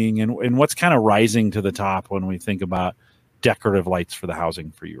seeing? And what's kind of rising to the top when we think about decorative lights for the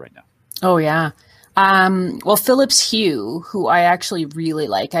housing for you right now? Oh, yeah. Well, Philips Hue, who I actually really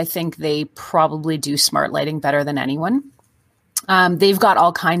like, I think they probably do smart lighting better than anyone. They've got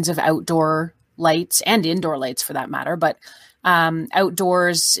all kinds of outdoor lights and indoor lights for that matter. But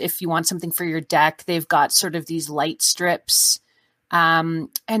outdoors, if you want something for your deck, they've got sort of these light strips. And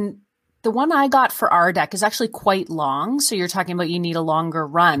the one I got for our deck is actually quite long. So you're talking about you need a longer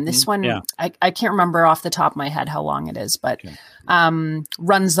run. This one, I can't remember off the top of my head how long it is, but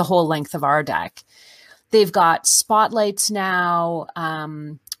runs the whole length of our deck. They've got spotlights now.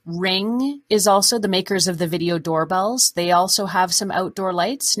 Ring is also the makers of the video doorbells. They also have some outdoor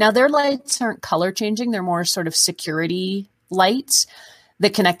lights. Now, their lights aren't color changing. They're more sort of security lights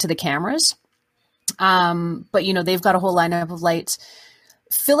that connect to the cameras. But, they've got a whole lineup of lights.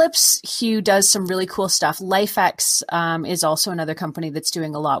 Philips Hue does some really cool stuff. LifeX is also another company that's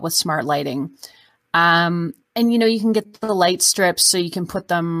doing a lot with smart lighting. And, you can get the light strips so you can put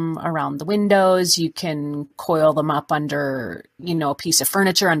them around the windows. You can coil them up under, a piece of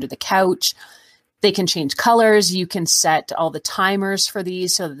furniture under the couch. They can change colors. You can set all the timers for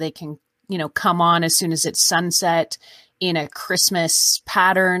these so that they can, come on as soon as it's sunset in a Christmas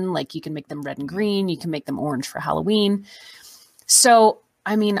pattern. Like you can make them red and green. You can make them orange for Halloween. So,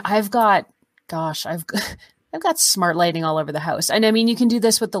 I've got smart lighting all over the house. And you can do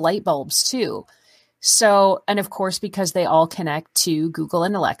this with the light bulbs too. So, and of course, because they all connect to Google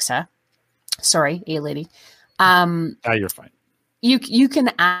and Alexa, sorry, lady. You're fine. You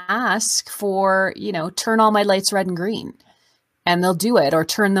can ask for, turn all my lights red and green, and they'll do it, or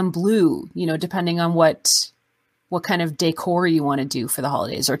turn them blue, depending on what kind of decor you want to do for the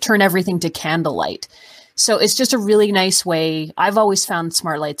holidays, or turn everything to candlelight. So it's just a really nice way. I've always found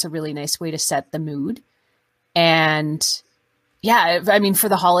smart lights a really nice way to set the mood. And yeah, for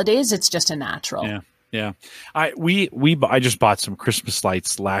the holidays, it's just a natural. Yeah. I just bought some Christmas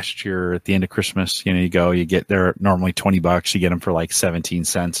lights last year at the end of Christmas. You get they're normally $20. You get them for like 17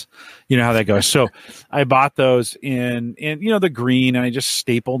 cents. You know how that goes. So I bought those in the green, and I just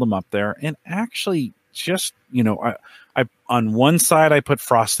stapled them up there. And actually just, I on one side I put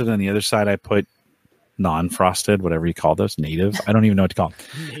frosted, on the other side I put non-frosted, whatever you call those, native. I don't even know what to call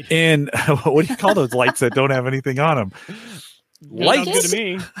them. And what do you call those lights that don't have anything on them? Lights. Sounds good to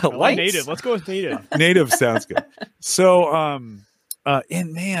me. I like native. Let's go with native. Native sounds good. So,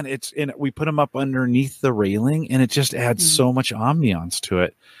 and man, we put them up underneath the railing, and it just adds so much ambiance to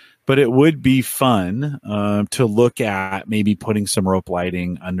it. But it would be fun to look at maybe putting some rope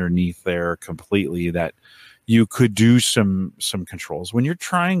lighting underneath there completely, that you could do some controls when you're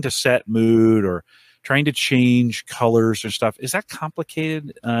trying to set mood or trying to change colors or stuff. Is that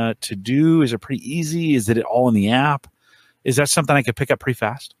complicated to do? Is it pretty easy? Is it all in the app? Is that something I could pick up pretty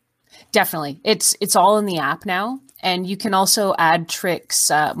fast? Definitely. It's all in the app now. And you can also add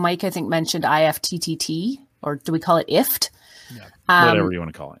tricks. Mike, I think, mentioned IFTTT, or do we call it IFT? Yeah. Whatever you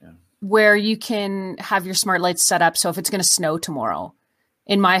want to call it. Yeah. Where you can have your smart lights set up. So if it's going to snow tomorrow,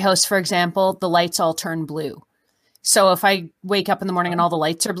 in my house, for example, the lights all turn blue. So if I wake up in the morning and all the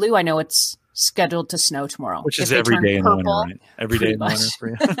lights are blue, I know it's scheduled to snow tomorrow. Which is every day in the winter, right? Every day in the winter for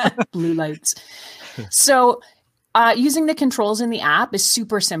you. Blue lights. So using the controls in the app is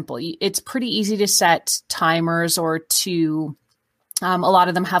super simple. It's pretty easy to set timers, or to a lot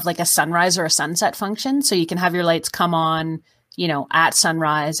of them have like a sunrise or a sunset function. So you can have your lights come on, at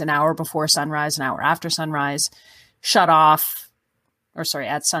sunrise, an hour before sunrise, an hour after sunrise, shut off,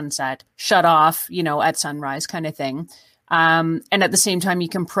 at sunset, shut off, at sunrise kind of thing. And at the same time, you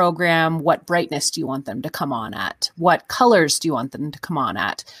can program what brightness do you want them to come on at? What colors do you want them to come on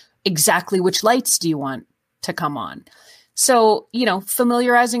at? Exactly which lights do you want to come on? So,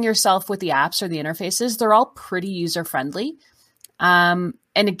 familiarizing yourself with the apps or the interfaces, they're all pretty user-friendly. And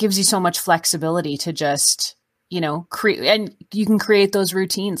it gives you so much flexibility to just, create, and you can create those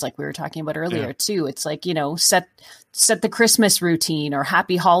routines like we were talking about earlier too. It's like, set the Christmas routine or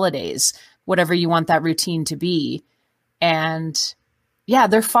happy holidays, whatever you want that routine to be. And yeah,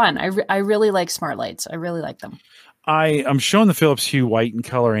 they're fun. I really like smart lights. I really like them. I'm showing the Philips Hue White and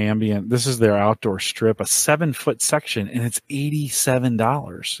Color Ambient. This is their outdoor strip, a 7-foot section, and it's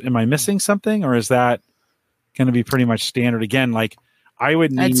 $87. Am I missing something, or is that going to be pretty much standard? Again, like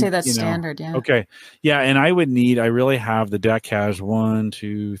I'd say that's standard. Yeah. Okay. Yeah. And I really have, the deck has 1,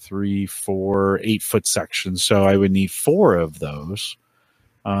 2, 3, 4, 8-foot sections. So I would need 4 of those.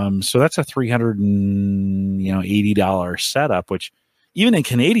 So that's a $380 setup, which even in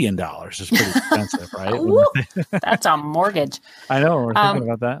Canadian dollars is pretty expensive, right? That's a mortgage. I know. We're thinking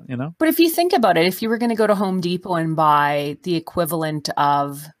about that, But if you think about it, if you were going to go to Home Depot and buy the equivalent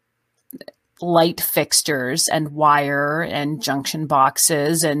of light fixtures and wire and junction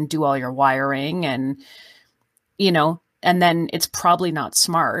boxes and do all your wiring and, and then it's probably not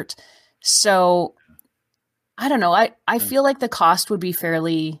smart. So I don't know. I feel like the cost would be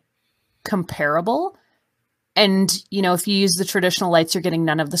fairly comparable. And, if you use the traditional lights, you're getting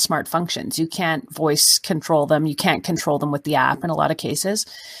none of the smart functions. You can't voice control them. You can't control them with the app in a lot of cases.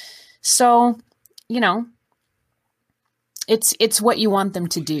 So, it's what you want them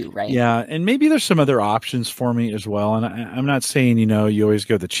to do, right? Yeah. And maybe there's some other options for me as well. And I'm not saying, you always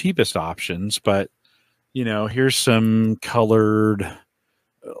go the cheapest options, but, here's some colored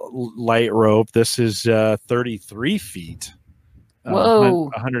light rope. This is 33 feet. Whoa.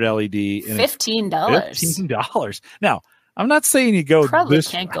 100 LED. And $15. $15. Now, I'm not saying you go probably this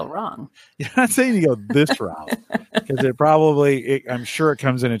can't route. Go wrong. You're not saying you go this route, because I'm sure it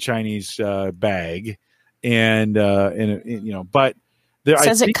comes in a Chinese bag, and but it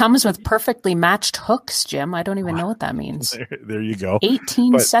says it comes with perfectly matched hooks, Jim. I don't even know what that means. There you go.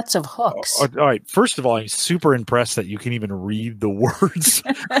 18 sets of hooks. All right. First of all, I'm super impressed that you can even read the words.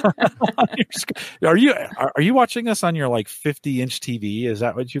 Are you watching us on your 50-inch TV? Is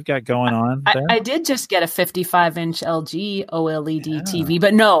that what you've got going on there? I did just get a 55-inch LG OLED TV,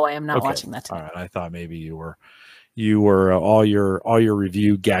 but no, I am not watching that today. All right. I thought maybe you were all your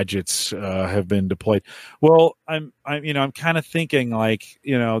review gadgets have been deployed. Well, I'm kind of thinking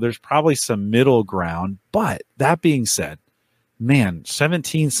there's probably some middle ground, but that being said, man,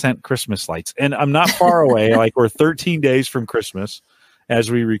 17-cent Christmas lights, and I'm not far away. We're 13 days from Christmas as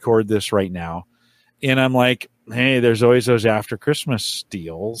we record this right now. And I'm like, hey, there's always those after Christmas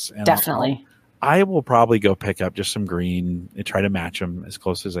deals. And definitely. I will probably go pick up just some green and try to match them as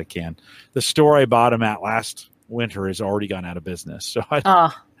close as I can. The store I bought them at last winter has already gone out of business. So I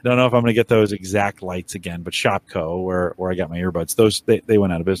don't know if I'm going to get those exact lights again, but Shopco, where I got my earbuds, those, they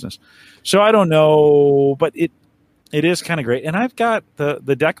went out of business. So I don't know, but it is kind of great. And I've got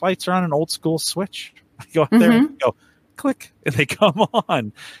the deck lights are on an old school switch. I go out there and go click and they come on,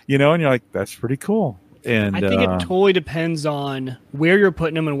 and you're like, that's pretty cool. And I think it totally depends on where you're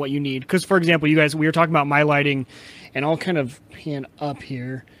putting them and what you need. Because, for example, you guys, we were talking about my lighting, and I'll kind of pan up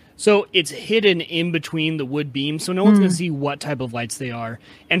here. So it's hidden in between the wood beams, so no one's going to see what type of lights they are.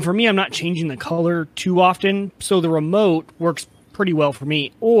 And for me, I'm not changing the color too often, so the remote works pretty well for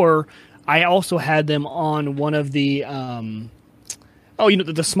me. Or I also had them on one of the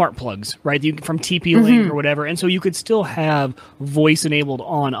the smart plugs, right? From TP-Link or whatever. And so you could still have voice-enabled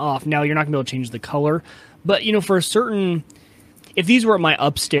on-off. Now, you're not going to be able to change the color. But, for a certain... If these were my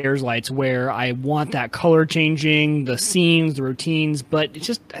upstairs lights where I want that color changing, the scenes, the routines, but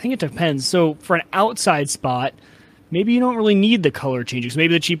I think it depends. So for an outside spot, maybe you don't really need the color changing. So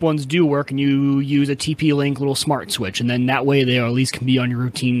maybe the cheap ones do work and you use a TP-Link little smart switch, and then that way they at least can be on your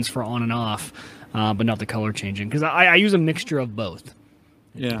routines for on and off. but not the color changing because I use a mixture of both.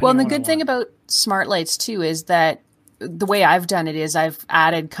 Yeah. Well, and the good thing about smart lights too is that the way I've done it is I've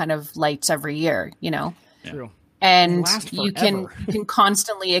added kind of lights every year, True. and Last you can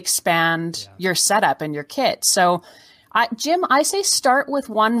constantly expand Yeah. your setup and your kit. So, Jim, I say start with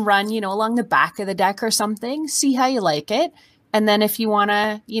one run, along the back of the deck or something. See how you like it, and then if you want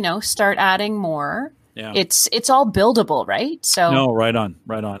to, start adding more, it's all buildable, right? So No, right on.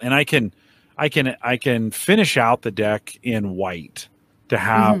 And I can finish out the deck in white to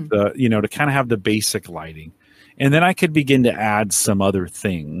have to kind of have the basic lighting. And then I could begin to add some other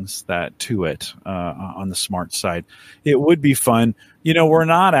things to it on the smart side. It would be fun. We're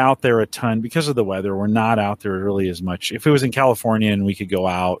not out there a ton because of the weather. We're not out there really as much. If it was in California and we could go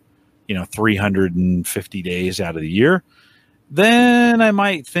out, 350 days out of the year, then I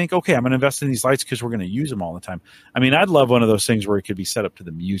might think, okay, I'm going to invest in these lights because we're going to use them all the time. I mean, I'd love one of those things where it could be set up to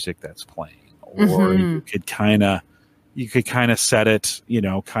the music that's playing, or you could kind of set it,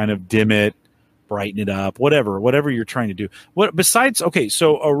 kind of dim it, brighten it up, whatever you're trying to do. What besides, okay,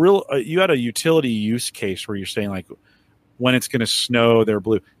 so you had a utility use case where you're saying like when it's going to snow, they're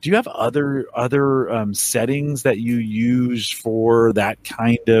blue. Do you have other settings that you use for that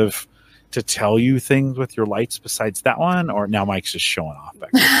kind of to tell you things with your lights besides that one? Or now Mike's just showing off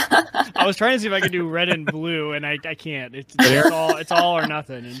back there. I was trying to see if I could do red and blue, and I can't. It's all or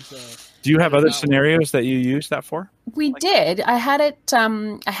nothing. And so, do you have other scenarios that you use that for? We did. I had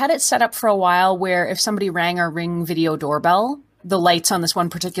it set up for a while where if somebody rang our Ring video doorbell, the lights on this one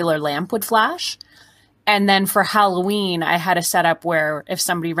particular lamp would flash. And then for Halloween, I had a setup where if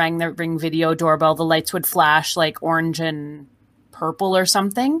somebody rang the Ring video doorbell, the lights would flash like orange and purple or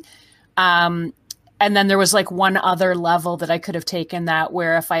something. And then there was like one other level that I could have taken that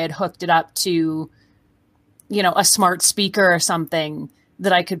where if I had hooked it up to, a smart speaker or something,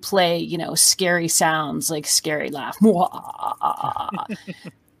 that I could play, scary sounds like scary laugh. That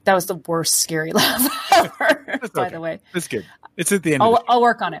was the worst scary laugh ever, by the way. It's good. It's at the end. I'll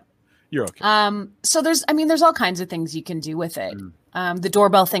work on it. You're okay. So there's all kinds of things you can do with it. The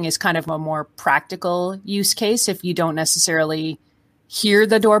doorbell thing is kind of a more practical use case if you don't necessarily hear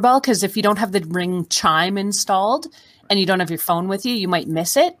the doorbell, because if you don't have the Ring chime installed and you don't have your phone with you, you might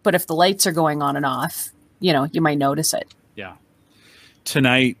miss it. But if the lights are going on and off, you might notice it. Yeah.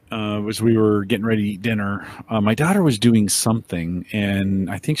 Tonight, as we were getting ready to eat dinner, my daughter was doing something, and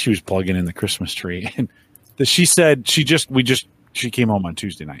I think she was plugging in the Christmas tree. And she said she came home on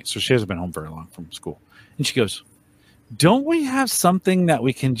Tuesday night, so she hasn't been home very long from school. And she goes, "Don't we have something that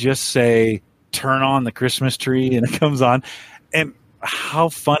we can just say turn on the Christmas tree and it comes on?" And how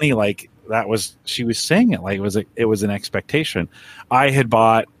funny! Like that was, she was saying it like it was an expectation. I had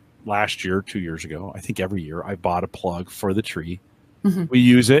bought last year, 2 years ago, I think every year I bought a plug for the tree. Mm-hmm. We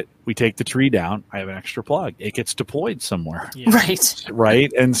use it. We take the tree down. I have an extra plug. It gets deployed somewhere. Yeah.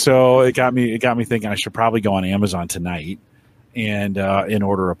 Right. And so it got me thinking I should probably go on Amazon tonight and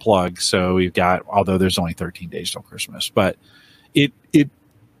order a plug. So we've got, although there's only 13 days till Christmas, but the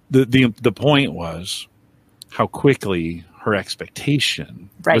point was how quickly her expectation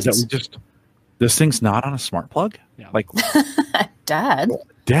was that this thing's not on a smart plug. Yeah. Like Dad,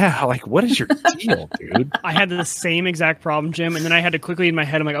 like what is your deal, dude? I had the same exact problem, Jim, and then I had to quickly in my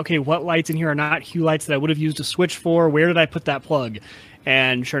head, I'm like, okay, what lights in here are not Hue lights that I would have used a switch for? Where did I put that plug?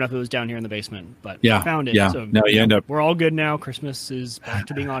 And sure enough, it was down here in the basement. But I found it. Yeah. So no, you end up. We're all good now. Christmas is back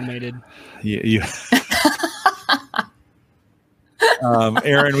to being automated. You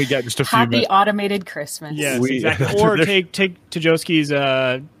Erin, we got just a few happy minutes. automated Christmas. Yes, exactly. Or take Tajowski's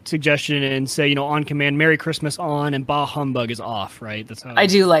suggestion and say, on command, Merry Christmas on and Bah Humbug is off, right? That's how I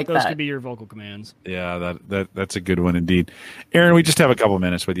do like those that. could be your vocal commands. Yeah, that's a good one indeed. Erin, we just have a couple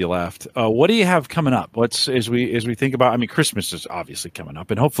minutes with you left. What do you have coming up? As we think about, I mean, Christmas is obviously coming up,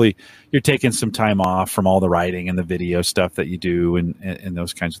 and hopefully you're taking some time off from all the writing and the video stuff that you do and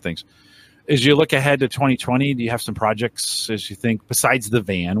those kinds of things. As you look ahead to 2020, do you have some projects as you think, besides the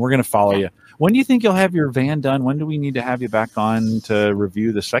van? We're going to follow you. When do you think you'll have your van done? When do we need to have you back on to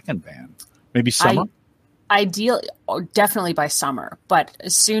review the second van? Maybe summer? Ideally, definitely by summer. But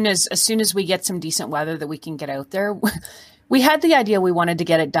as soon as we get some decent weather that we can get out there, we had the idea we wanted to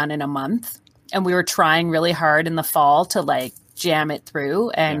get it done in a month. And we were trying really hard in the fall to jam it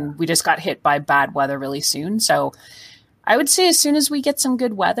through. And we just got hit by bad weather really soon. So I would say as soon as we get some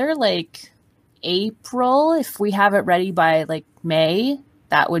good weather, like April, if we have it ready by May,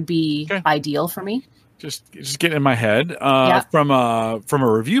 that would be ideal for me. Just getting in my head. From a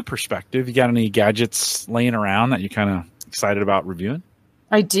review perspective, you got any gadgets laying around that you're kind of excited about reviewing?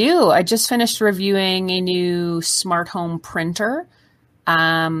 I do. I just finished reviewing a new smart home printer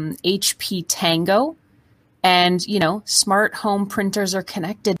HP Tango, and, smart home printers are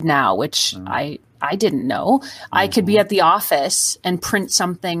connected now, which I didn't know. I could be at the office and print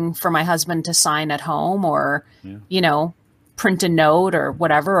something for my husband to sign at home, or, print a note or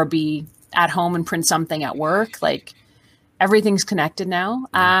whatever, or be at home and print something at work. Like, everything's connected now.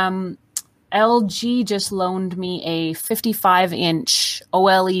 LG just loaned me a 55-inch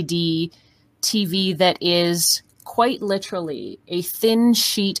OLED TV that is quite literally a thin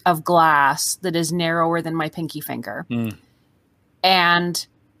sheet of glass that is narrower than my pinky finger. And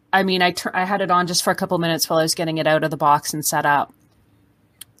I mean, I had it on just for a couple minutes while I was getting it out of the box and set up.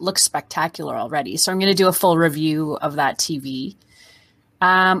 Looks spectacular already. So I'm going to do a full review of that TV.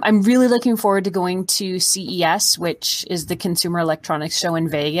 I'm really looking forward to going to CES, which is the Consumer Electronics Show in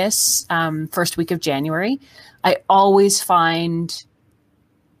Vegas, first week of January. I always find,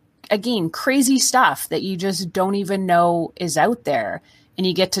 again, crazy stuff that you just don't even know is out there. And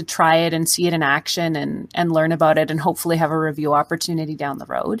you get to try it and see it in action and learn about it, and hopefully have a review opportunity down the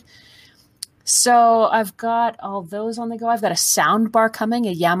road. So I've got all those on the go. I've got a sound bar coming,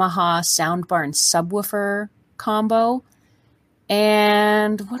 a Yamaha sound bar and subwoofer combo.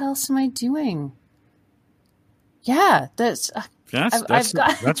 And what else am I doing? Yeah, that's plenty.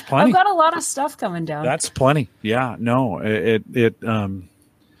 I've got a lot of stuff coming down. That's plenty. Yeah, no,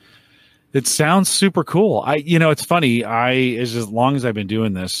 it sounds super cool. It's funny. As long as I've been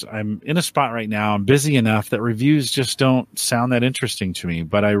doing this, I'm in a spot right now. I'm busy enough that reviews just don't sound that interesting to me,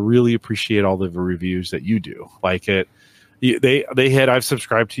 but I really appreciate all the reviews that you do. Like I've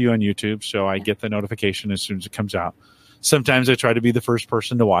subscribed to you on YouTube, so I get the notification as soon as it comes out. Sometimes I try to be the first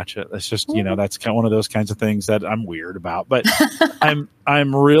person to watch it. That's just, that's kind of one of those kinds of things that I'm weird about. But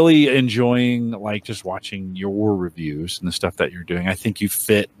I'm really enjoying just watching your reviews and the stuff that you're doing. I think you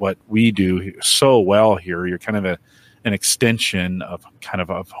fit what we do so well here. You're kind of an extension of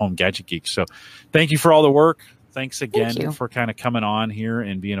Home Gadget Geeks. So thank you for all the work. Thanks again for kind of coming on here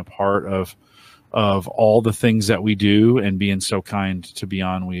and being a part of all the things that we do and being so kind to be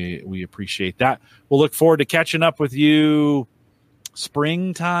on. We appreciate that. We'll look forward to catching up with you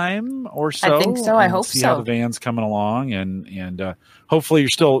springtime or so. I think so. I hope see so. How the van's coming along, and hopefully you're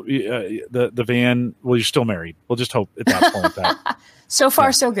still the van. Well, you're still married. We'll just hope at that point that. So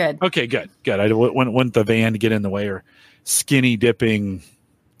far, so good. Okay, good. I don't want the van to get in the way, or skinny dipping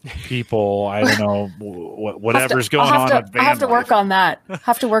people. I don't know whatever's going on with van I have to work life. on that.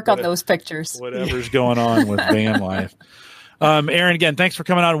 Have to work on those pictures. Whatever's going on with van life. Erin, again, thanks for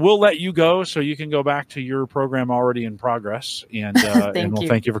coming on. We'll let you go so you can go back to your program already in progress. And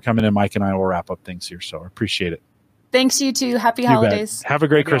thank you for coming in. Mike and I will wrap up things here. So I appreciate it. Thanks, you too. Happy holidays. Have a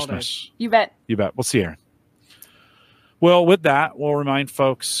great Happy Christmas. holidays. You bet. You bet. We'll see you, Erin. Well, with that, we'll remind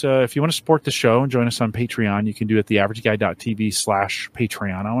folks, if you want to support the show and join us on Patreon, you can do it at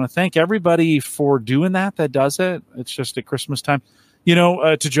theaverageguy.tv/Patreon. I want to thank everybody for doing that does it. It's just at Christmas time.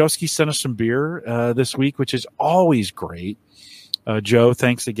 Tajowski sent us some beer this week, which is always great. Joe,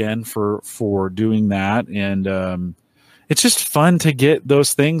 thanks again for doing that. And it's just fun to get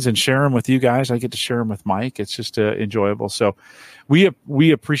those things and share them with you guys. I get to share them with Mike. It's just enjoyable. So we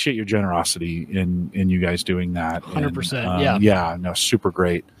appreciate your generosity in you guys doing that. 100%. Yeah. No, super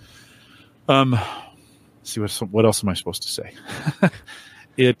great. See what else am I supposed to say?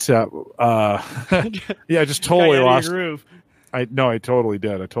 I just totally lost. Groove. I totally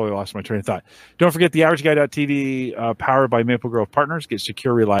did. I totally lost my train of thought. Don't forget theaverageguy.tv, powered by Maple Grove Partners. Get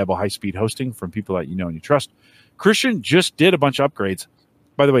secure, reliable, high-speed hosting from people that you know and you trust. Christian just did a bunch of upgrades.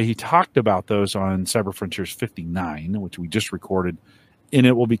 By the way, he talked about those on Cyber Frontiers 59, which we just recorded, and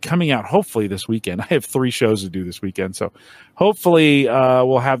it will be coming out hopefully this weekend. I have 3 shows to do this weekend, so hopefully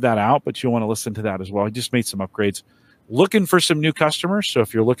we'll have that out, but you'll want to listen to that as well. He just made some upgrades. Looking for some new customers, so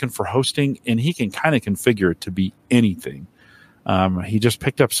if you're looking for hosting, and he can kind of configure it to be anything. He just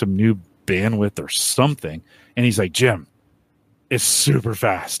picked up some new bandwidth or something, and he's like, Jim, it's super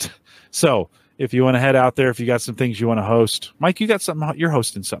fast. So if you want to head out there, if you got some things you want to host, Mike, you got something, you're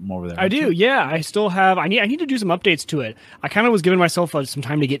hosting something over there. I do. You? Yeah. I still have, I need to do some updates to it. I kind of was giving myself some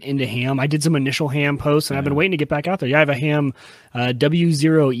time to get into ham. I did some initial ham posts, and I've been waiting to get back out there. Yeah. I have a ham,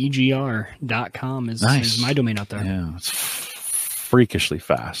 w0egr.com is my domain out there. Yeah. It's freakishly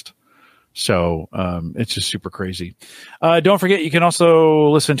fast. So it's just super crazy. Don't forget, you can also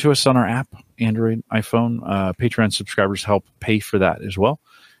listen to us on our app, Android, iPhone. Patreon subscribers help pay for that as well.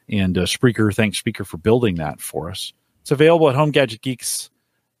 And Spreaker, thanks Spreaker for building that for us. It's available at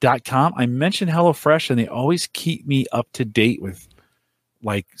homegadgetgeeks.com. I mentioned HelloFresh, and they always keep me up to date with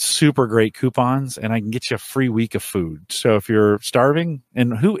like super great coupons, and I can get you a free week of food. So if you're starving,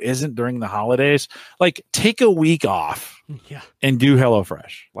 and who isn't during the holidays, like take a week off and do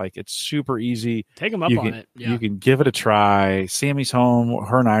HelloFresh. Like it's super easy. Take them up on it. Yeah. You can give it a try. Sammy's home.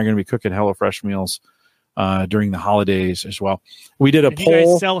 Her and I are going to be cooking HelloFresh meals during the holidays as well. We did a poll. You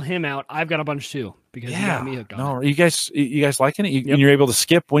guys sell him out. I've got a bunch too because you got me hooked on it. Are you guys liking it? And you're able to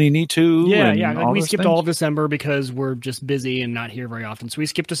skip when you need to. Yeah. Like we skipped all of December because we're just busy and not here very often. So we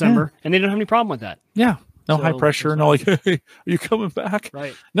skipped December, and they didn't have any problem with that. Yeah. No high pressure. No, like, hey, are you coming back?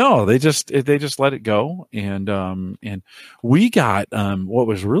 Right. No, they just let it go. And we got what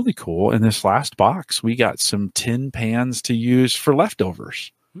was really cool in this last box. We got some tin pans to use for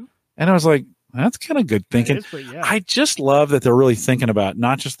leftovers, and I was like, that's kind of good thinking. I just love that they're really thinking about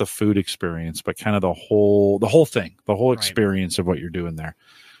not just the food experience, but kind of the whole thing, the whole experience of what you're doing there.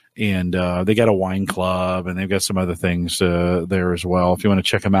 And they got a wine club, and they've got some other things there as well. If you want to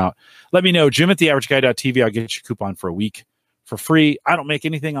check them out, let me know. Jim@theaverageguy.tv. I'll get you a coupon for a week for free. I don't make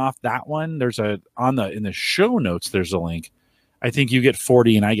anything off that one. There's in the show notes, there's a link. I think you get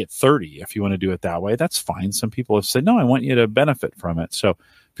 40 and I get 30 if you want to do it that way. That's fine. Some people have said, no, I want you to benefit from it. So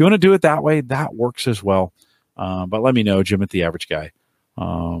if you want to do it that way, that works as well. But let me know,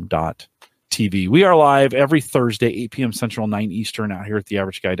 Jim@theaverageguy.tv. We are live every Thursday, 8 p.m. Central, 9 Eastern, out here at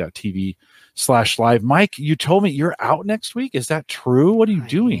theaverageguy.tv/live. Mike, you told me you're out next week. Is that true? What are you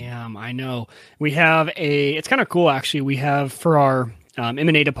doing? I know. We have it's kind of cool, actually. We have for our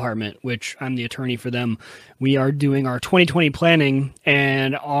M&A department, which I'm the attorney for them, we are doing our 2020 planning,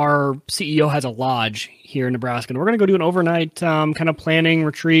 and our CEO has a lodge here in Nebraska. And we're going to go do an overnight kind of planning,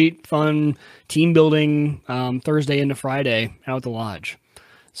 retreat, fun, team building Thursday into Friday out at the lodge.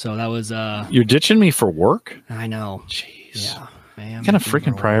 So that was... You're ditching me for work? I know. Jeez. Yeah. What kind of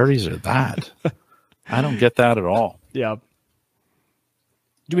freaking priorities are that? I don't get that at all. Yeah.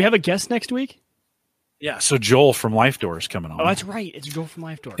 Do we have a guest next week? Yeah, so Joel from Life Door is coming on. Oh, that's right. It's Joel from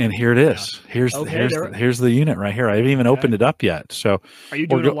Life Door. And here it is. Here's the unit right here. I haven't even opened it up yet. So are you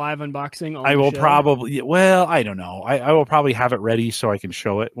doing a live unboxing on I will the show? Probably, well, I don't know. I will probably have it ready so I can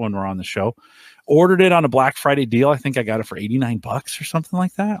show it when we're on the show. Ordered it on a Black Friday deal. I think I got it for $89 or something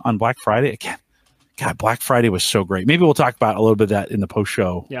like that on Black Friday. Again, God, Black Friday was so great. Maybe we'll talk about a little bit of that in the post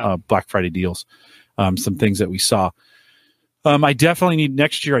show, Black Friday deals, some things that we saw. I definitely need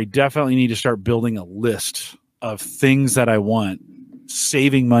to start building a list of things that I want,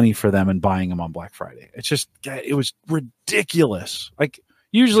 saving money for them and buying them on Black Friday. It was ridiculous. Like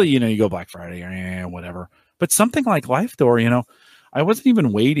usually, you go Black Friday or whatever, but something like Life Door, I wasn't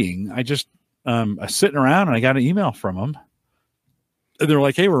even waiting. I just, I was sitting around and I got an email from them. And they're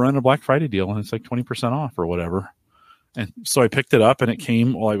like, hey, we're running a Black Friday deal and it's like 20% off or whatever. And so I picked it up and it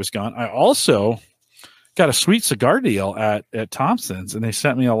came while I was gone. I also got a sweet cigar deal at Thompson's, and they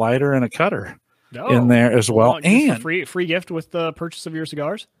sent me a lighter and a cutter in there as well. And free gift with the purchase of your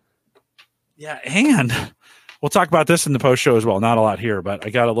cigars. Yeah. And we'll talk about this in the post show as well. Not a lot here, but I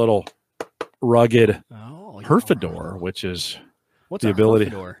got a little rugged Herfador, which is what's the ability.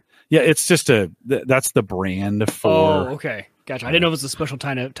 Herfador? Yeah. It's just that's the brand for. Oh, okay. Gotcha. I didn't know it was a special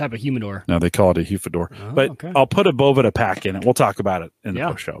type of humidor. No, they call it a Humidor, but I'll put a Boveda pack in it. We'll talk about it in the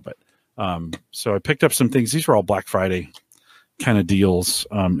post show, but so I picked up some things. These are all Black Friday kind of deals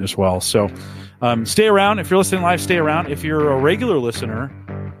as well. So stay around. If you're listening live, stay around. If you're a regular listener,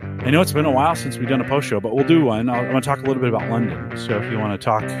 I know it's been a while since we've done a post show, but we'll do one. I want to talk a little bit about London. So if you want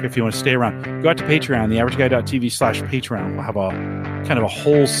to stay around, go out to Patreon, theaverageguy.tv/Patreon. We'll have a kind of a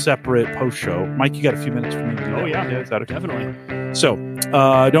whole separate post show. Mike, you got a few minutes for me to do that? Oh, yeah. Is that okay? Definitely. So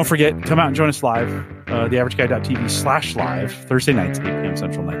don't forget, come out and join us live, theaverageguy.tv/live, Thursday nights, 8 p.m.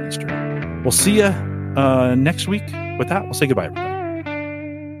 Central, 9 Eastern. We'll see you next week. With that, we'll say goodbye, everybody.